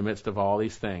comfort in the midst of all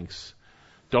these things.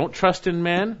 Don't trust in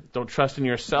men. Don't trust in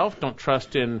yourself. Don't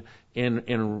trust in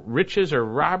riches or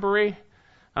robbery.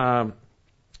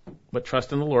 But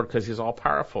trust in the Lord, because He's all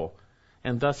powerful.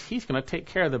 And thus He's going to take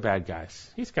care of the bad guys.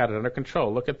 He's got it under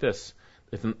control. Look at this.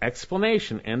 It's an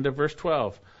explanation. End of verse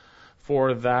 12.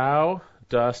 For thou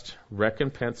dost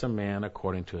recompense a man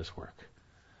according to his work.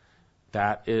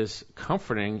 That is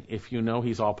comforting if you know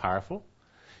He's all powerful,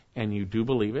 and you do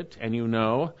believe it, and you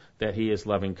know that He is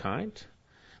loving kind,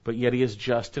 but yet He is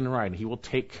just and right. He will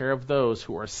take care of those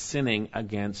who are sinning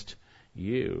against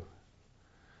you.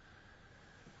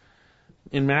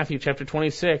 In Matthew chapter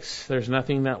 26, there's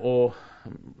nothing that will,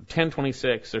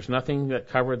 10:26, there's nothing that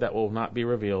covered that will not be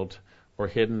revealed, or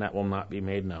hidden that will not be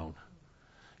made known.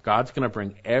 God's going to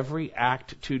bring every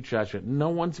act to judgment. No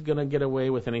one's going to get away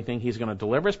with anything. He's going to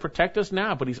deliver us, protect us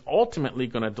now, but He's ultimately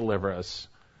going to deliver us.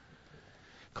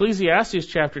 Ecclesiastes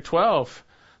chapter 12,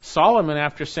 Solomon,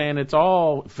 after saying it's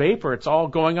all vapor, it's all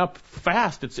going up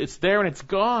fast, it's there and it's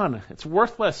gone, it's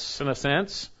worthless in a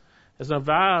sense, as a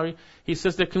vow, he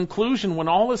says the conclusion, when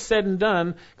all is said and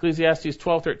done, Ecclesiastes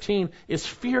 12:13, is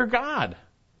fear God.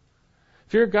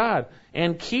 Fear God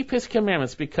and keep His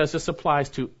commandments, because this applies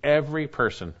to every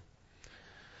person.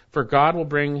 For God will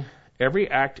bring every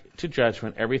act to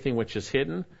judgment, everything which is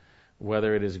hidden,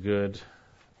 whether it is good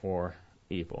or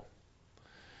evil.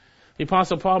 The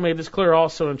Apostle Paul made this clear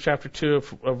also in chapter 2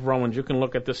 of Romans. You can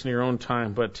look at this in your own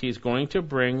time, but he's going to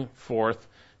bring forth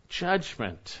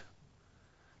judgment.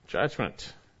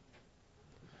 Judgment.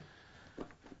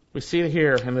 We see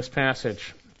here in this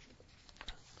passage,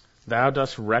 thou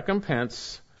dost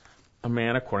recompense a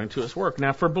man according to his work.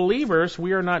 Now, for believers,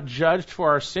 we are not judged for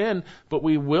our sin, but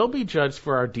we will be judged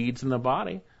for our deeds in the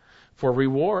body, for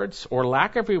rewards or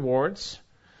lack of rewards.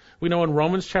 We know in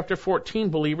Romans chapter 14,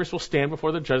 believers will stand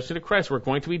before the judgment seat of Christ. We're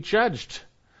going to be judged.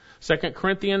 2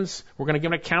 Corinthians, we're going to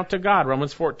give an account to God,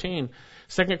 Romans 14.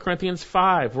 2 Corinthians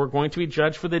 5, we're going to be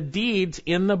judged for the deeds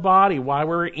in the body, why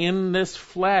we're in this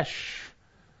flesh.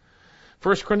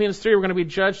 1 Corinthians 3, we're going to be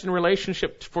judged in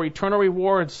relationship for eternal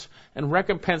rewards and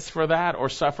recompense for that, or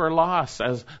suffer loss,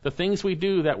 as the things we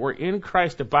do that we're in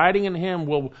Christ, abiding in Him,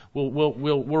 will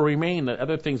remain. The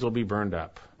other things will be burned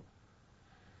up.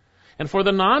 And for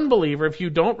the non-believer, if you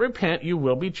don't repent, you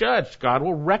will be judged. God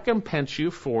will recompense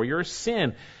you for your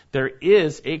sin. There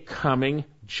is a coming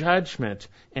judgment,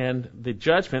 and the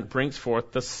judgment brings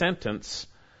forth the sentence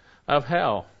of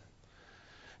hell.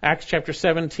 Acts chapter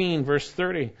 17, verse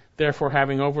 30, therefore,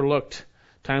 having overlooked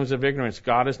times of ignorance,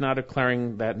 God is now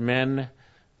declaring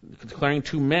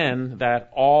to men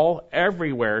that all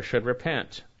everywhere should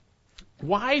repent.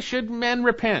 Why should men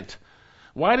repent?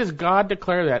 Why does God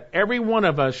declare that every one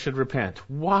of us should repent?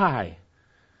 Why?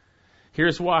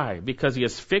 Here's why. Because He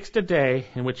has fixed a day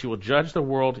in which He will judge the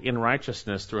world in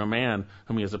righteousness through a man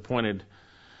whom He has appointed,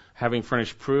 having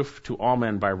furnished proof to all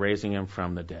men by raising Him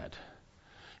from the dead.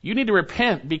 You need to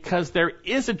repent because there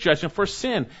is a judgment for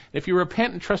sin. If you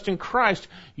repent and trust in Christ,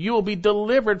 you will be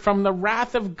delivered from the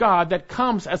wrath of God that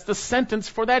comes as the sentence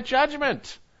for that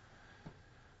judgment.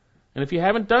 And if you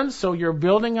haven't done so, you're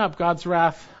building up. God's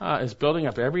wrath is building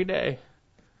up every day.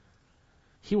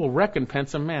 He will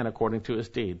recompense a man according to his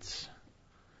deeds.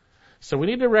 So we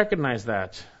need to recognize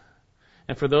that.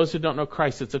 And for those who don't know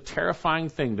Christ, it's a terrifying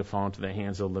thing to fall into the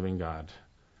hands of the living God.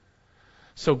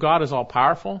 So God is all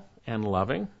powerful and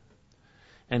loving,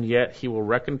 and yet He will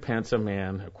recompense a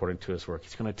man according to his work.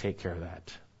 He's going to take care of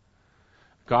that.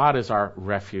 God is our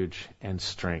refuge and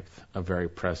strength, a very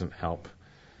present help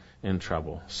in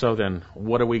trouble. So then,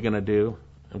 what are we going to do?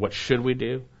 What should we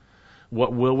do?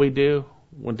 What will we do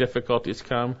when difficulties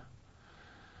come?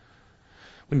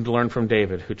 We need to learn from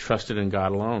David, who trusted in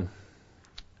God alone,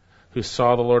 who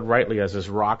saw the Lord rightly as his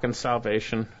rock and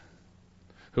salvation,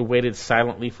 who waited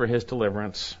silently for His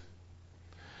deliverance,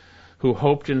 who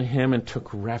hoped in Him and took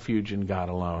refuge in God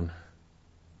alone.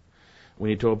 We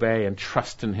need to obey and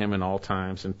trust in Him in all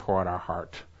times and pour out our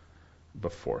heart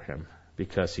before Him,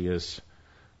 because He is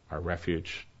our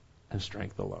refuge and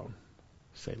strength alone.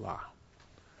 Selah.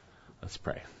 Let's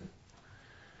pray.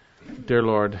 Dear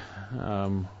Lord,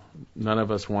 none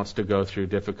of us wants to go through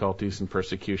difficulties and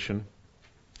persecution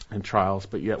and trials,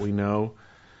 but yet we know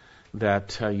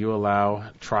that you allow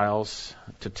trials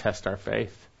to test our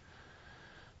faith,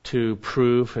 to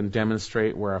prove and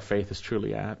demonstrate where our faith is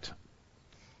truly at.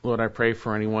 Lord, I pray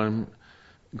for anyone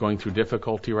going through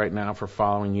difficulty right now for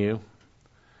following you.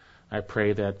 I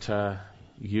pray that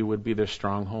you would be their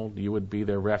stronghold, you would be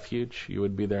their refuge, you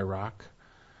would be their rock.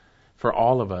 For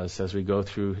all of us, as we go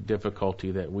through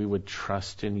difficulty, that we would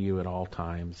trust in you at all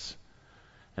times,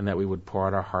 and that we would pour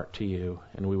out our heart to you,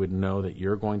 and we would know that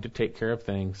you're going to take care of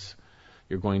things,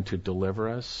 you're going to deliver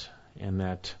us, and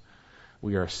that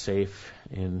we are safe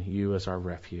in you as our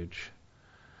refuge.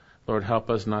 Lord, help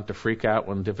us not to freak out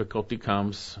when difficulty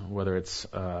comes, whether it's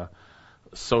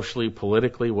socially,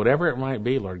 politically, whatever it might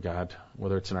be, Lord God,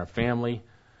 whether it's in our family,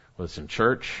 whether it's in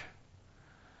church.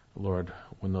 Lord,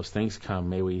 when those things come,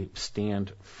 may we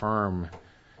stand firm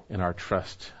in our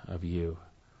trust of you.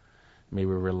 May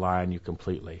we rely on you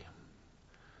completely.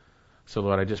 So,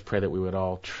 Lord, I just pray that we would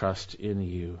all trust in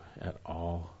you at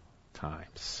all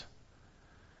times.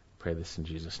 Pray this in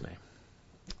Jesus' name.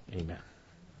 Amen.